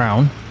 there's the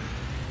brown.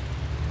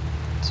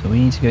 So we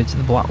need to go to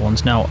the black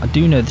ones. Now, I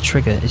do know the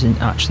trigger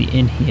isn't actually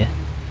in here.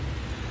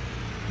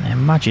 I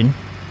imagine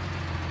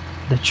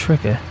the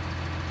trigger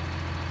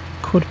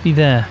could be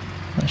there.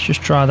 Let's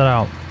just try that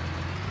out.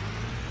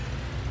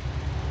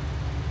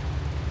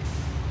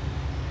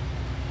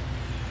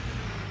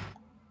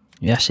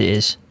 Yes, it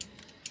is.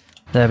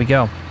 There we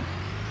go.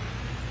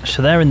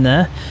 So they're in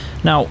there.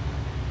 Now,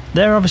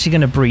 they're obviously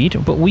going to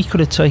breed, but we could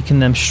have taken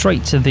them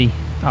straight to the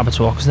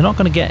abattoir because they're not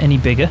going to get any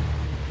bigger.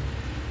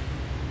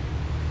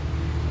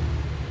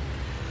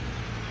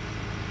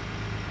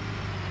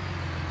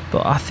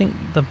 But I think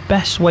the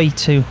best way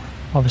to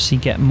obviously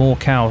get more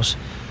cows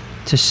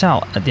to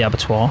sell at the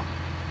abattoir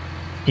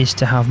is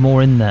to have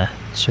more in there,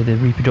 so the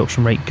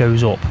reproduction rate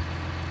goes up.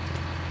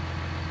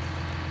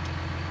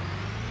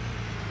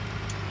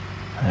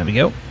 There we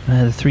go.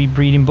 The 3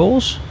 breeding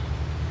bulls.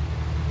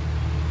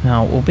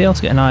 Now we'll be able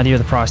to get an idea of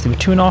the price. They were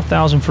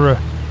 $2,500 for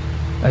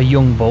a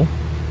young bull.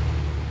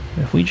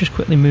 If we just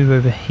quickly move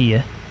over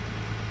here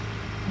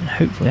and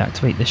hopefully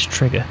activate this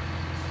trigger,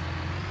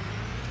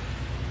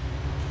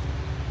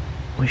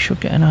 we should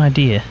get an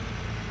idea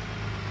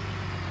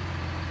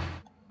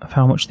of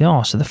how much they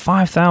are. So they're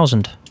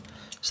 5,000.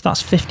 So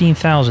that's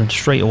 15,000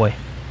 straight away.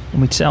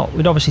 And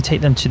we'd obviously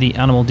take them to the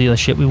animal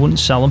dealership. We wouldn't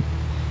sell them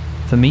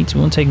for meat. We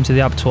wouldn't take them to the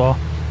abattoir.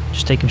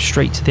 Just take them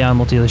straight to the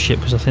animal dealership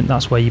because I think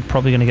that's where you're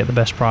probably going to get the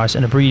best price.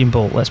 And a breeding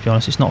bull, let's be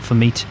honest, it's not for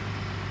meat.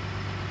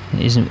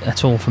 It isn't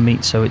at all for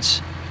meat, so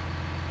it's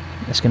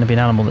going to be an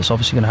animal that's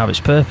obviously going to have its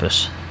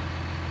purpose.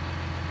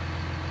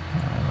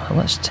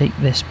 Let's take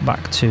this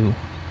back to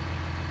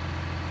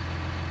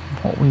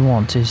what we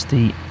want is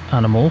the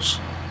animals.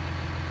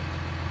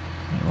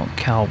 We want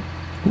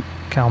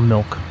cow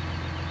milk.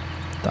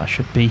 That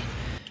should be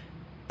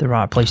the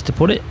right place to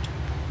put it.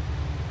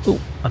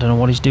 Oh, I don't know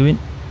what he's doing.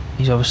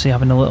 He's obviously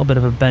having a little bit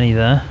of a Benny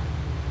there.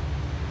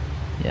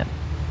 Yeah,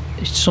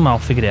 he's somehow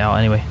figured it out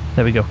anyway.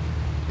 There we go.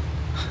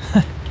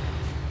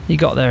 He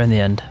got there in the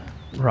end.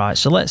 Right,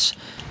 so let's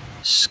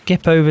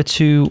skip over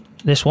to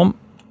this one.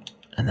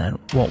 And then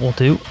what we'll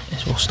do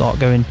is we'll start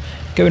going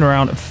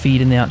around and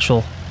feeding the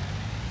actual...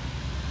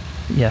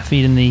 Yeah,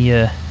 feeding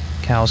the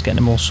cows, getting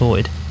them all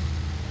sorted.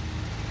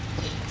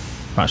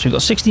 Right, so we've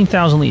got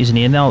 16,000 litres in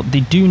here. Now,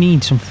 they do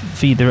need some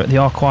feed. They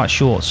are quite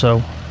short,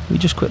 so we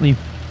just quickly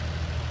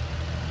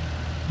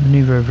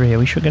manoeuvre over here.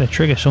 We should get a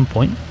trigger at some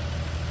point.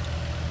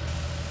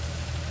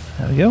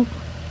 There we go.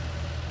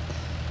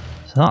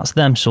 So that's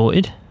them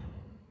sorted.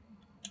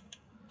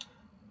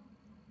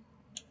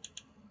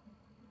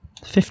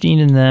 15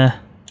 in there.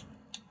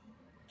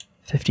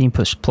 15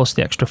 plus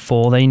the extra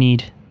 4. They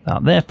need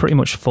that. They're pretty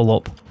much full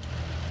up,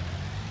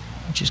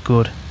 which is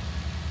good.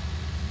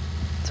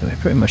 So we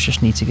pretty much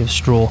just need to give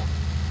straw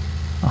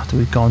after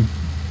we've gone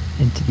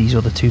into these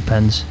other 2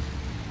 pens.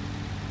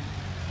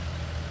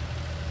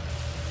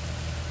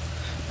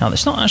 Now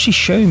it's not actually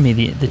showing me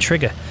the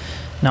trigger.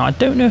 Now I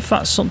don't know if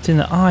that's something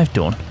that I've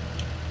done.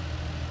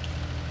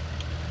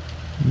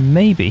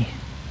 Maybe.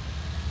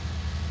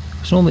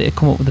 Because normally it'd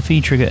come up with the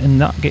feed trigger,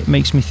 and that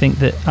makes me think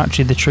that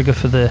actually the trigger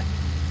for the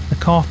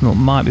calf milk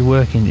might be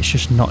working. It's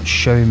just not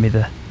showing me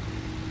the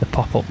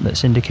pop-up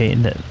that's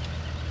indicating that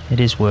it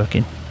is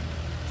working.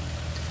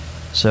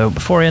 So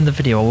before I end the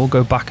video, I will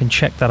go back and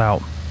check that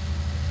out.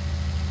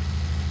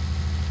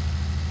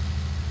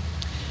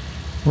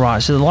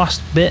 Right, so the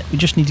last bit, we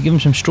just need to give them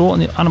some straw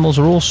and the animals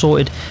are all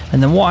sorted.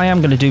 And then what I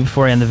am going to do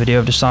before I end the video,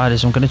 I've decided,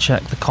 is I'm going to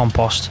check the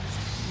compost.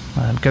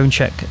 Go and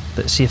check,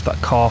 see if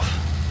that calf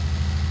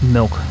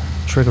milk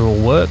trigger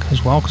will work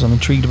as well, because I'm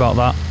intrigued about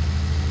that.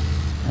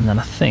 And then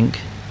I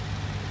think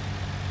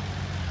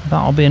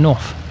that'll be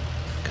enough,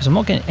 because I'm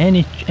not getting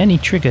any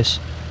triggers.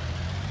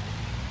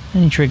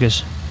 Any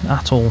triggers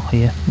at all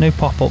here. No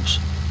pop-ups.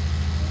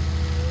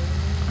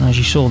 And as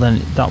you saw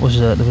then, that was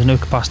there was no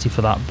capacity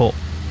for that, but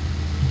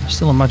I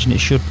still imagine it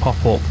should pop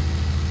up.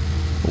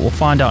 But we'll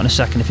find out in a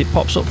second. If it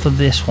pops up for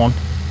this one,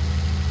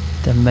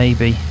 then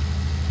maybe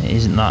it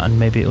isn't that, and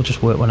maybe it'll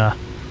just work when I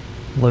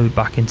load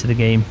back into the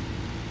game,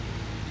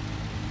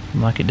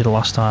 like it did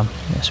last time.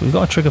 Yeah, so we've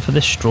got a trigger for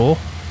this straw.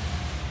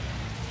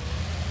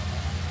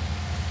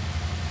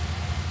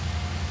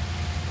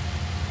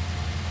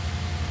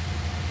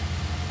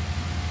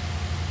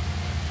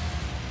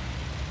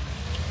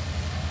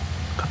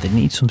 God, they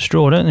need some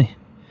straw, don't they?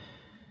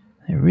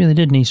 They really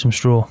did need some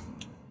straw.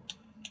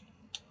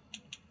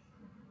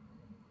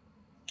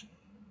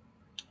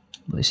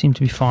 But they seem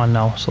to be fine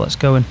now, so let's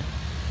go and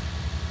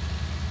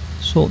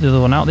sort the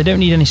other one out. They don't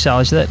need any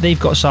silage. They've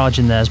got silage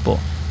in theirs, but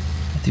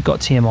if they've got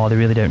TMR, they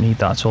really don't need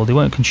that at all. They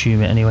won't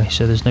consume it anyway,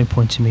 so there's no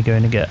point in me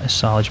going to get a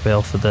silage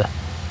bale for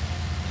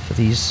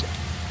for these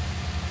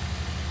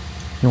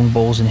young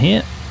balls in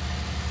here.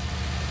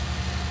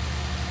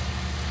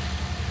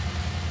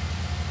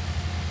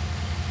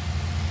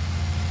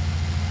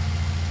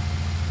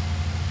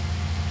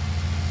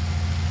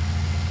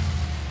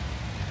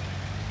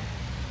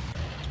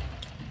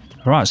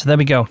 Right, so there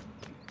we go.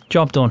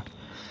 Job done.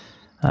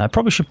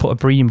 Probably should put a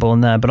breeding bull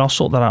in there, but I'll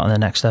sort that out in the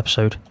next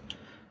episode.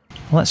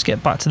 Let's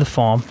get back to the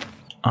farm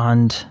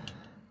and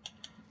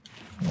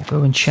we'll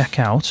go and check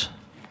out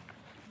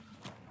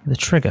the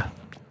trigger.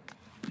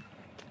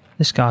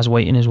 This guy's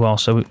waiting as well,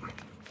 so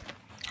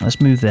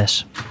let's move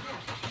this.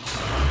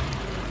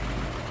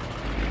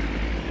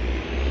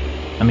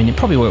 I mean, it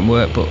probably won't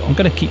work, but I'm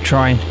going to keep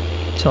trying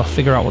until I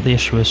figure out what the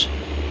issue is.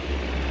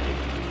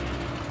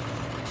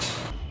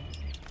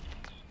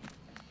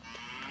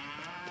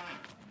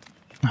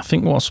 I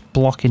think what's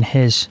blocking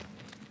his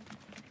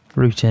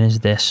routing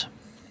is this.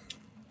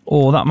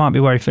 Or that might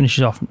be where he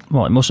finishes off.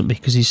 Well, it mustn't be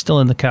because he's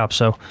still in the cab,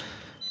 so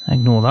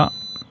ignore that.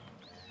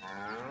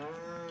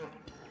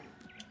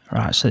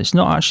 Right, so it's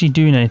not actually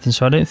doing anything,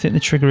 so I don't think the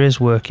trigger is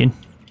working,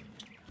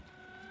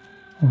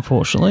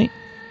 unfortunately.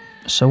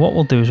 So what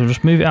we'll do is we'll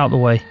just move it out of the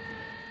way,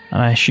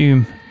 and I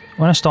assume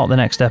when I start the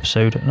next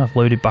episode and I've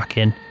loaded back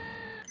in,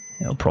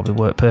 it'll probably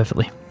work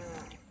perfectly.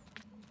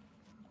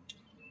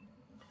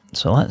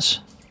 So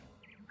let's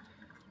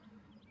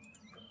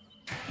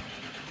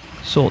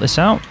sort this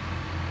out.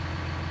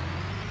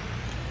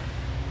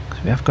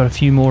 We have got a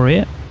few more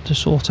here to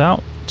sort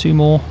out. 2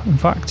 more, in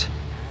fact.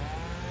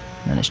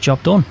 And it's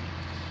job done.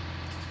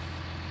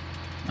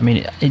 I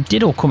mean, it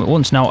did all come at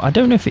once. Now, I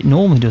don't know if it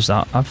normally does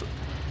that.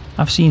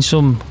 I've seen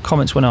some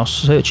comments when I was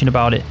searching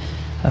about it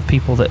of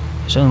people that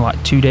it's only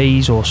like 2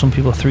 days, or some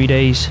people 3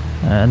 days.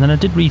 And then I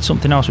did read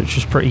something else which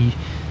was pretty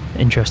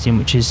interesting,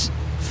 which is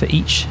for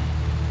each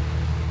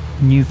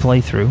new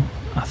playthrough,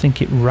 I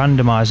think it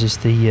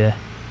randomizes the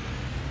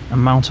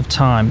amount of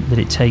time that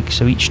it takes.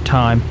 So each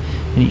time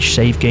in each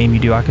save game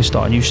you do, I can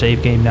start a new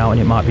save game now and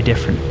it might be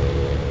different.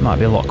 It might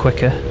be a lot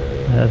quicker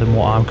than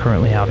what I'm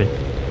currently having.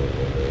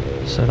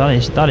 So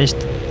that is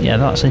yeah,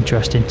 that's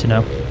interesting to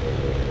know.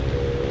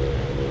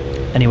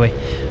 Anyway,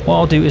 what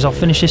I'll do is I'll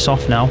finish this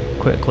off now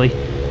quickly,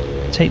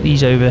 take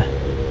these over,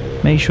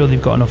 make sure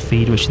they've got enough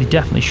feed, which they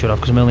definitely should have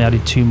because I'm only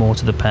adding 2 more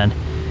to the pen,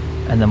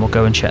 and then we'll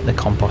go and check the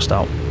compost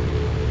out.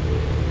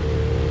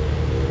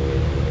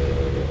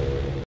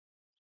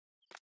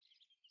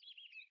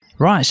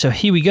 Right, so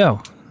here we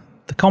go.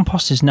 The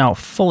compost is now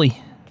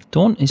fully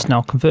done. It's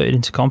now converted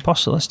into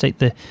compost. So let's take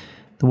the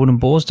wooden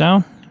boards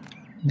down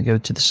and go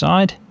to the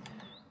side.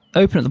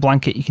 Open up the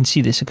blanket. You can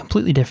see this a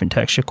completely different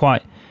texture,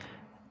 quite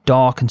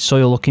dark and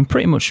soil looking,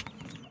 pretty much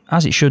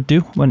as it should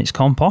do when it's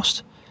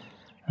compost.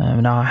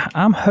 Now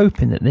I'm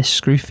hoping that this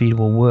screw feed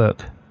will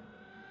work.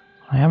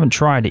 I haven't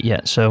tried it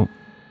yet, so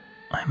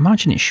I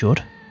imagine it should,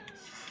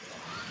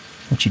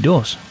 which it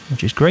does,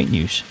 which is great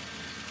news.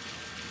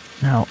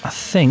 Now I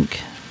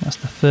think that's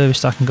the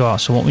furthest I can go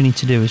out, so what we need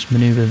to do is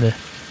manoeuvre the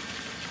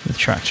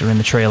tractor in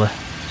the trailer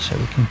so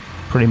we can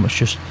pretty much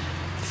just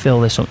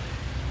fill this up.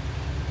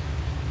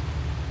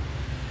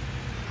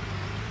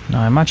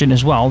 Now I imagine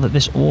as well that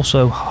this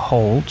also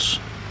holds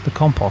the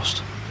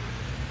compost.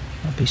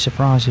 I'd be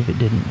surprised if it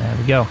didn't. There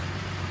we go.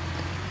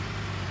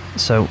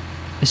 So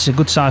this is a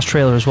good sized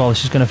trailer as well.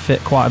 This is going to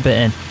fit quite a bit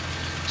in.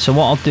 So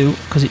what I'll do,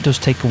 because it does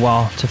take a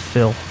while to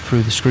fill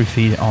through the screw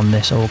feed on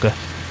this auger,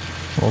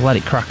 we'll let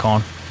it crack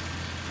on.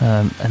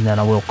 And then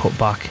I will cut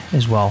back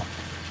as well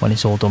when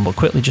it's all done. But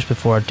quickly, just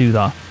before I do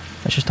that,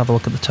 let's just have a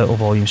look at the total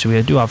volume. So we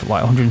do have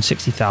like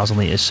 160,000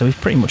 litres. So we've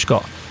pretty much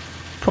got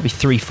probably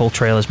 3 full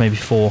trailers, maybe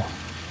 4.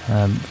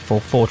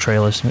 4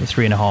 trailers, maybe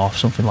 3.5,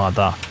 something like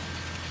that.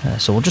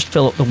 So we'll just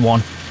fill up the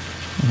one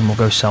and then we'll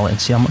go sell it and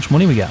see how much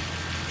money we get.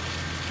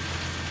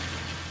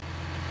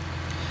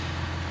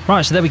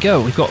 Right, so there we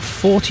go. We've got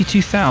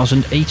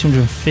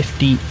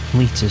 42,850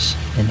 litres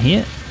in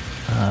here.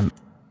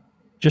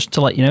 Just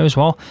to let you know as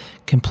well,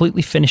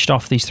 completely finished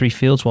off these 3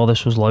 fields while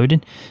this was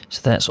loading.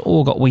 So that's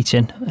all got wheat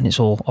in and it's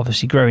all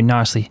obviously growing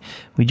nicely.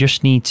 We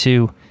just need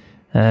to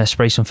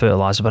spray some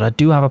fertiliser, but I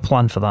do have a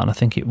plan for that and I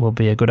think it will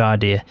be a good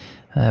idea.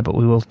 But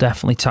we will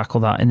definitely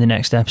tackle that in the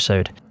next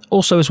episode.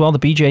 Also as well, the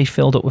BJ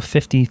filled up with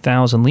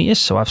 50,000 litres,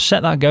 so I've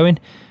set that going.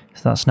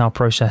 So that's now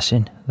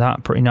processing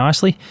that pretty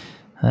nicely.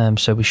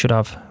 So we should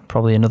have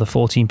probably another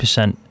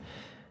 14%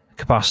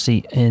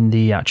 capacity in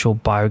the actual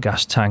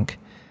biogas tank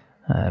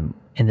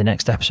in the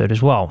next episode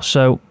as well.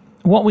 So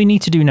what we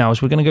need to do now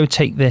is we're going to go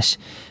take this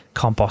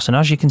compost, and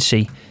as you can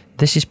see,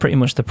 this is pretty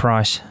much the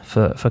price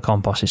for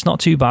compost. It's not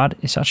too bad.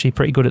 It's actually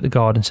pretty good at the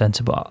garden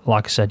centre, but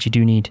like I said, you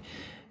do need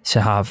to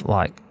have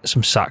like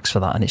some sacks for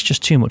that, and it's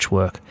just too much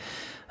work.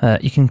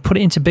 You can put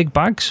it into big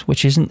bags,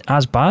 which isn't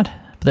as bad,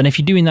 but then if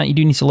you're doing that, you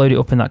do need to load it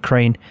up in that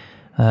crane,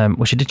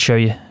 which I did show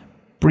you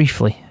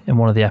briefly in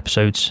one of the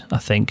episodes, I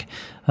think.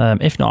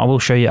 If not, I will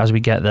show you as we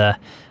get there.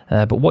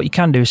 But what you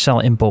can do is sell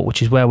it in bulk,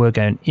 which is where we're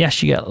going.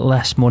 Yes, you get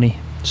less money.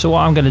 So what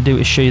I'm going to do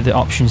is show you the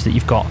options that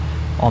you've got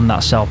on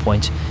that sell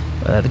point.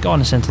 The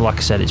garden centre, like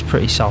I said, it's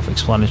pretty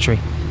self-explanatory.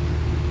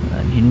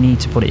 You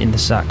need to put it in the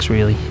sacks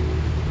really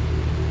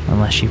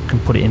unless you can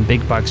put it in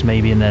big bags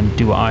maybe and then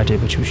do what I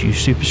did, which was use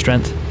super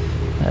strength.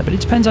 But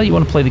it depends how you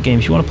want to play the game.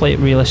 If you want to play it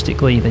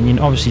realistically, then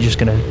you're obviously just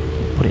going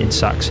to put it in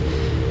sacks.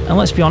 And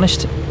let's be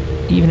honest,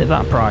 even at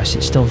that price,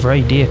 it's still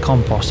very dear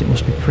compost. It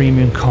must be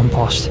premium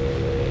compost.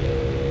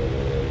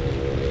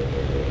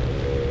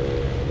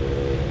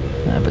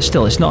 But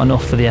still, it's not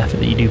enough for the effort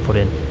that you do put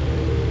in.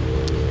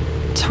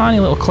 Tiny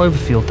little clover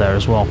field there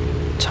as well.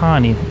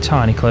 Tiny,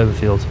 tiny clover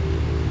field.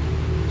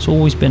 It's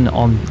always been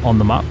on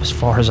the map as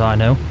far as I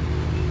know.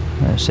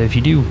 So if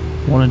you do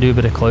want to do a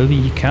bit of clover,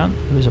 you can.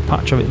 There's a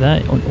patch of it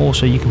there, and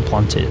also you can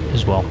plant it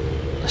as well.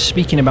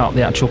 Speaking about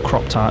the actual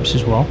crop types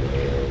as well,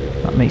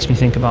 that makes me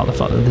think about the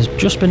fact that there's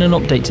just been an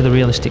update to the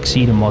realistic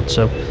seeder mod,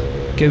 so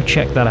go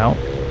check that out,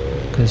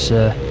 because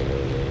I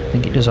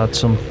think it does add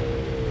some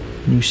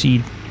new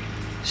seed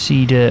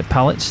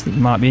pallets that you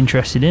might be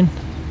interested in.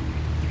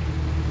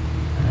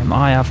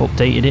 I have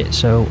updated it,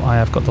 so I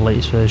have got the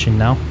latest version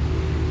now.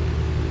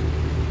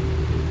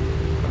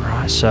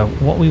 Right, so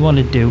what we want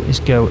to do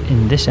is go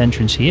in this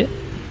entrance here.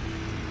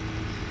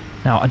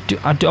 Now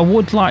I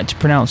would like to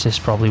pronounce this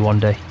probably one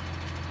day,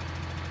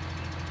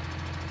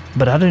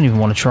 but I don't even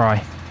want to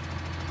try,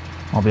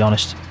 I'll be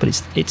honest. But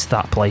it's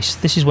that place.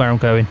 This is where I'm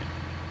going,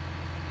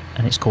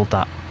 and it's called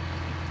that.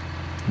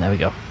 There we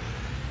go.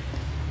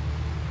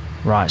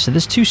 Right, so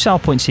there's 2 sell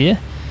points here.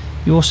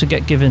 You also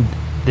get given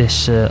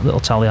this little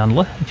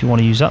telehandler if you want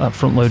to use that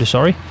front loader,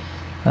 sorry.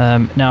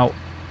 Now,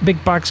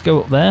 big bags go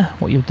up there.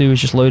 What you'll do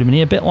is just load them in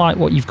here, a bit like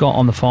what you've got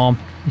on the farm.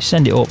 You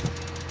send it up,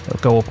 it'll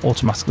go up,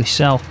 automatically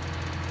sell,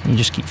 and you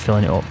just keep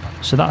filling it up.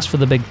 So that's for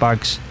the big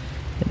bags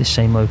at the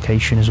same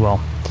location as well.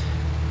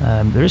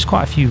 There is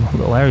quite a few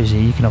little areas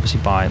here. You can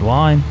obviously buy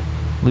lime,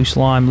 loose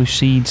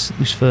seeds,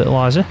 loose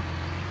fertilizer.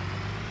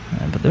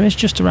 But there is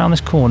just around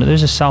this corner,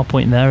 there's a sell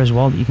point there as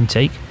well that you can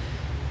take.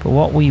 But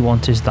what we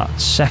want is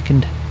that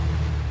second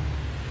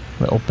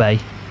little bay.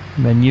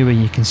 Manure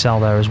you can sell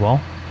there as well.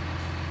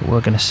 But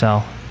we're going to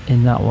sell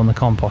in that one, the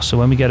compost. So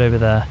when we get over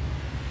there,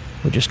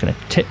 we're just going to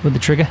tip with the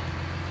trigger.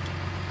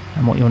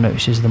 And what you'll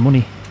notice is the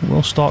money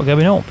will start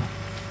going up.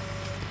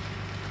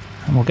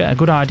 And we'll get a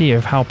good idea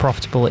of how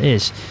profitable it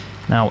is.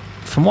 Now,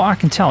 from what I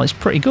can tell, it's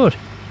pretty good.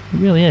 It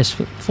really is.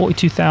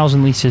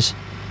 42,000 litres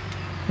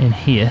in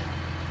here.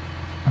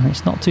 And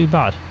it's not too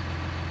bad.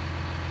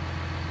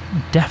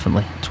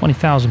 Definitely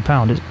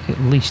 £20,000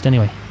 at least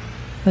anyway.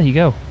 There you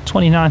go,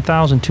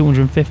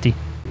 29,250.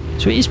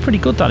 So it is pretty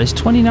good, that is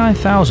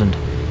 29,000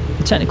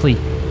 for technically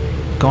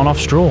gone off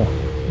straw.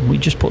 We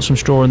just put some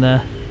straw in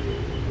there,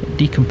 it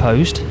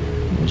decomposed.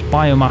 It was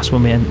biomass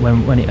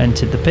when it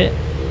entered the pit,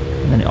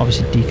 and then it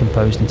obviously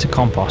decomposed into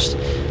compost.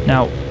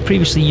 Now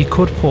previously you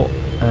could put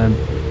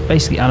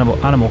basically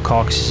animal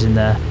carcasses in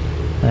there,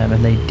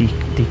 and they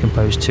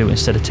decompose too,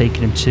 instead of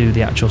taking them to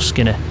the actual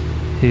skinner,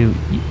 who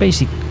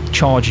basically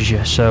charges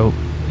you. So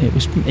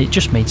it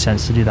just made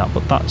sense to do that,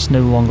 but that's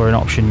no longer an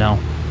option now.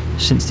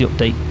 Since the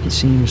update, it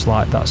seems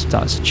like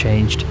that's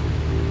changed.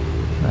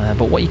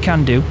 But what you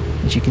can do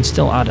is you can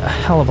still add a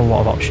hell of a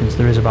lot of options.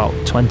 There is about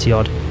 20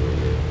 odd.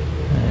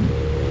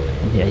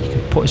 And yeah, you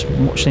can put as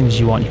much things as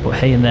you want. You can put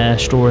hay in there,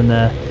 straw in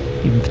there,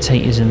 even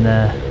potatoes in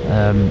there,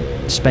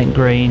 spent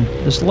grain.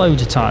 There's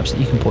loads of types that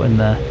you can put in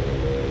there.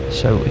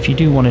 So if you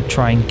do want to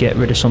try and get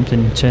rid of something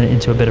and turn it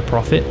into a bit of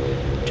profit,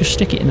 just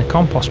stick it in the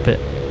compost pit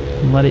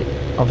and let it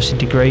obviously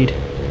degrade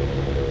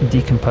and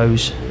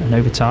decompose. And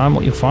over time,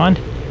 what you'll find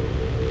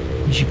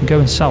is you can go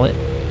and sell it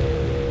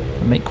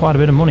and make quite a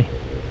bit of money.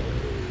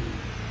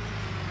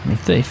 I mean,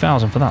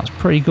 30,000 for that's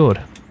pretty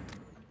good.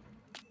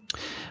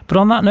 But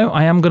on that note,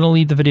 I am going to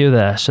leave the video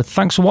there. So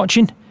thanks for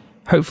watching.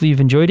 Hopefully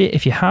you've enjoyed it.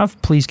 If you have,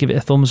 please give it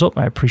a thumbs up.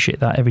 I appreciate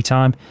that every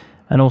time.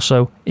 And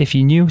also, if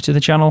you're new to the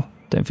channel,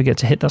 don't forget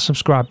to hit that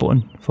subscribe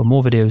button for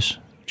more videos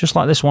just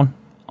like this one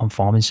on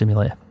Farming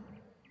Simulator.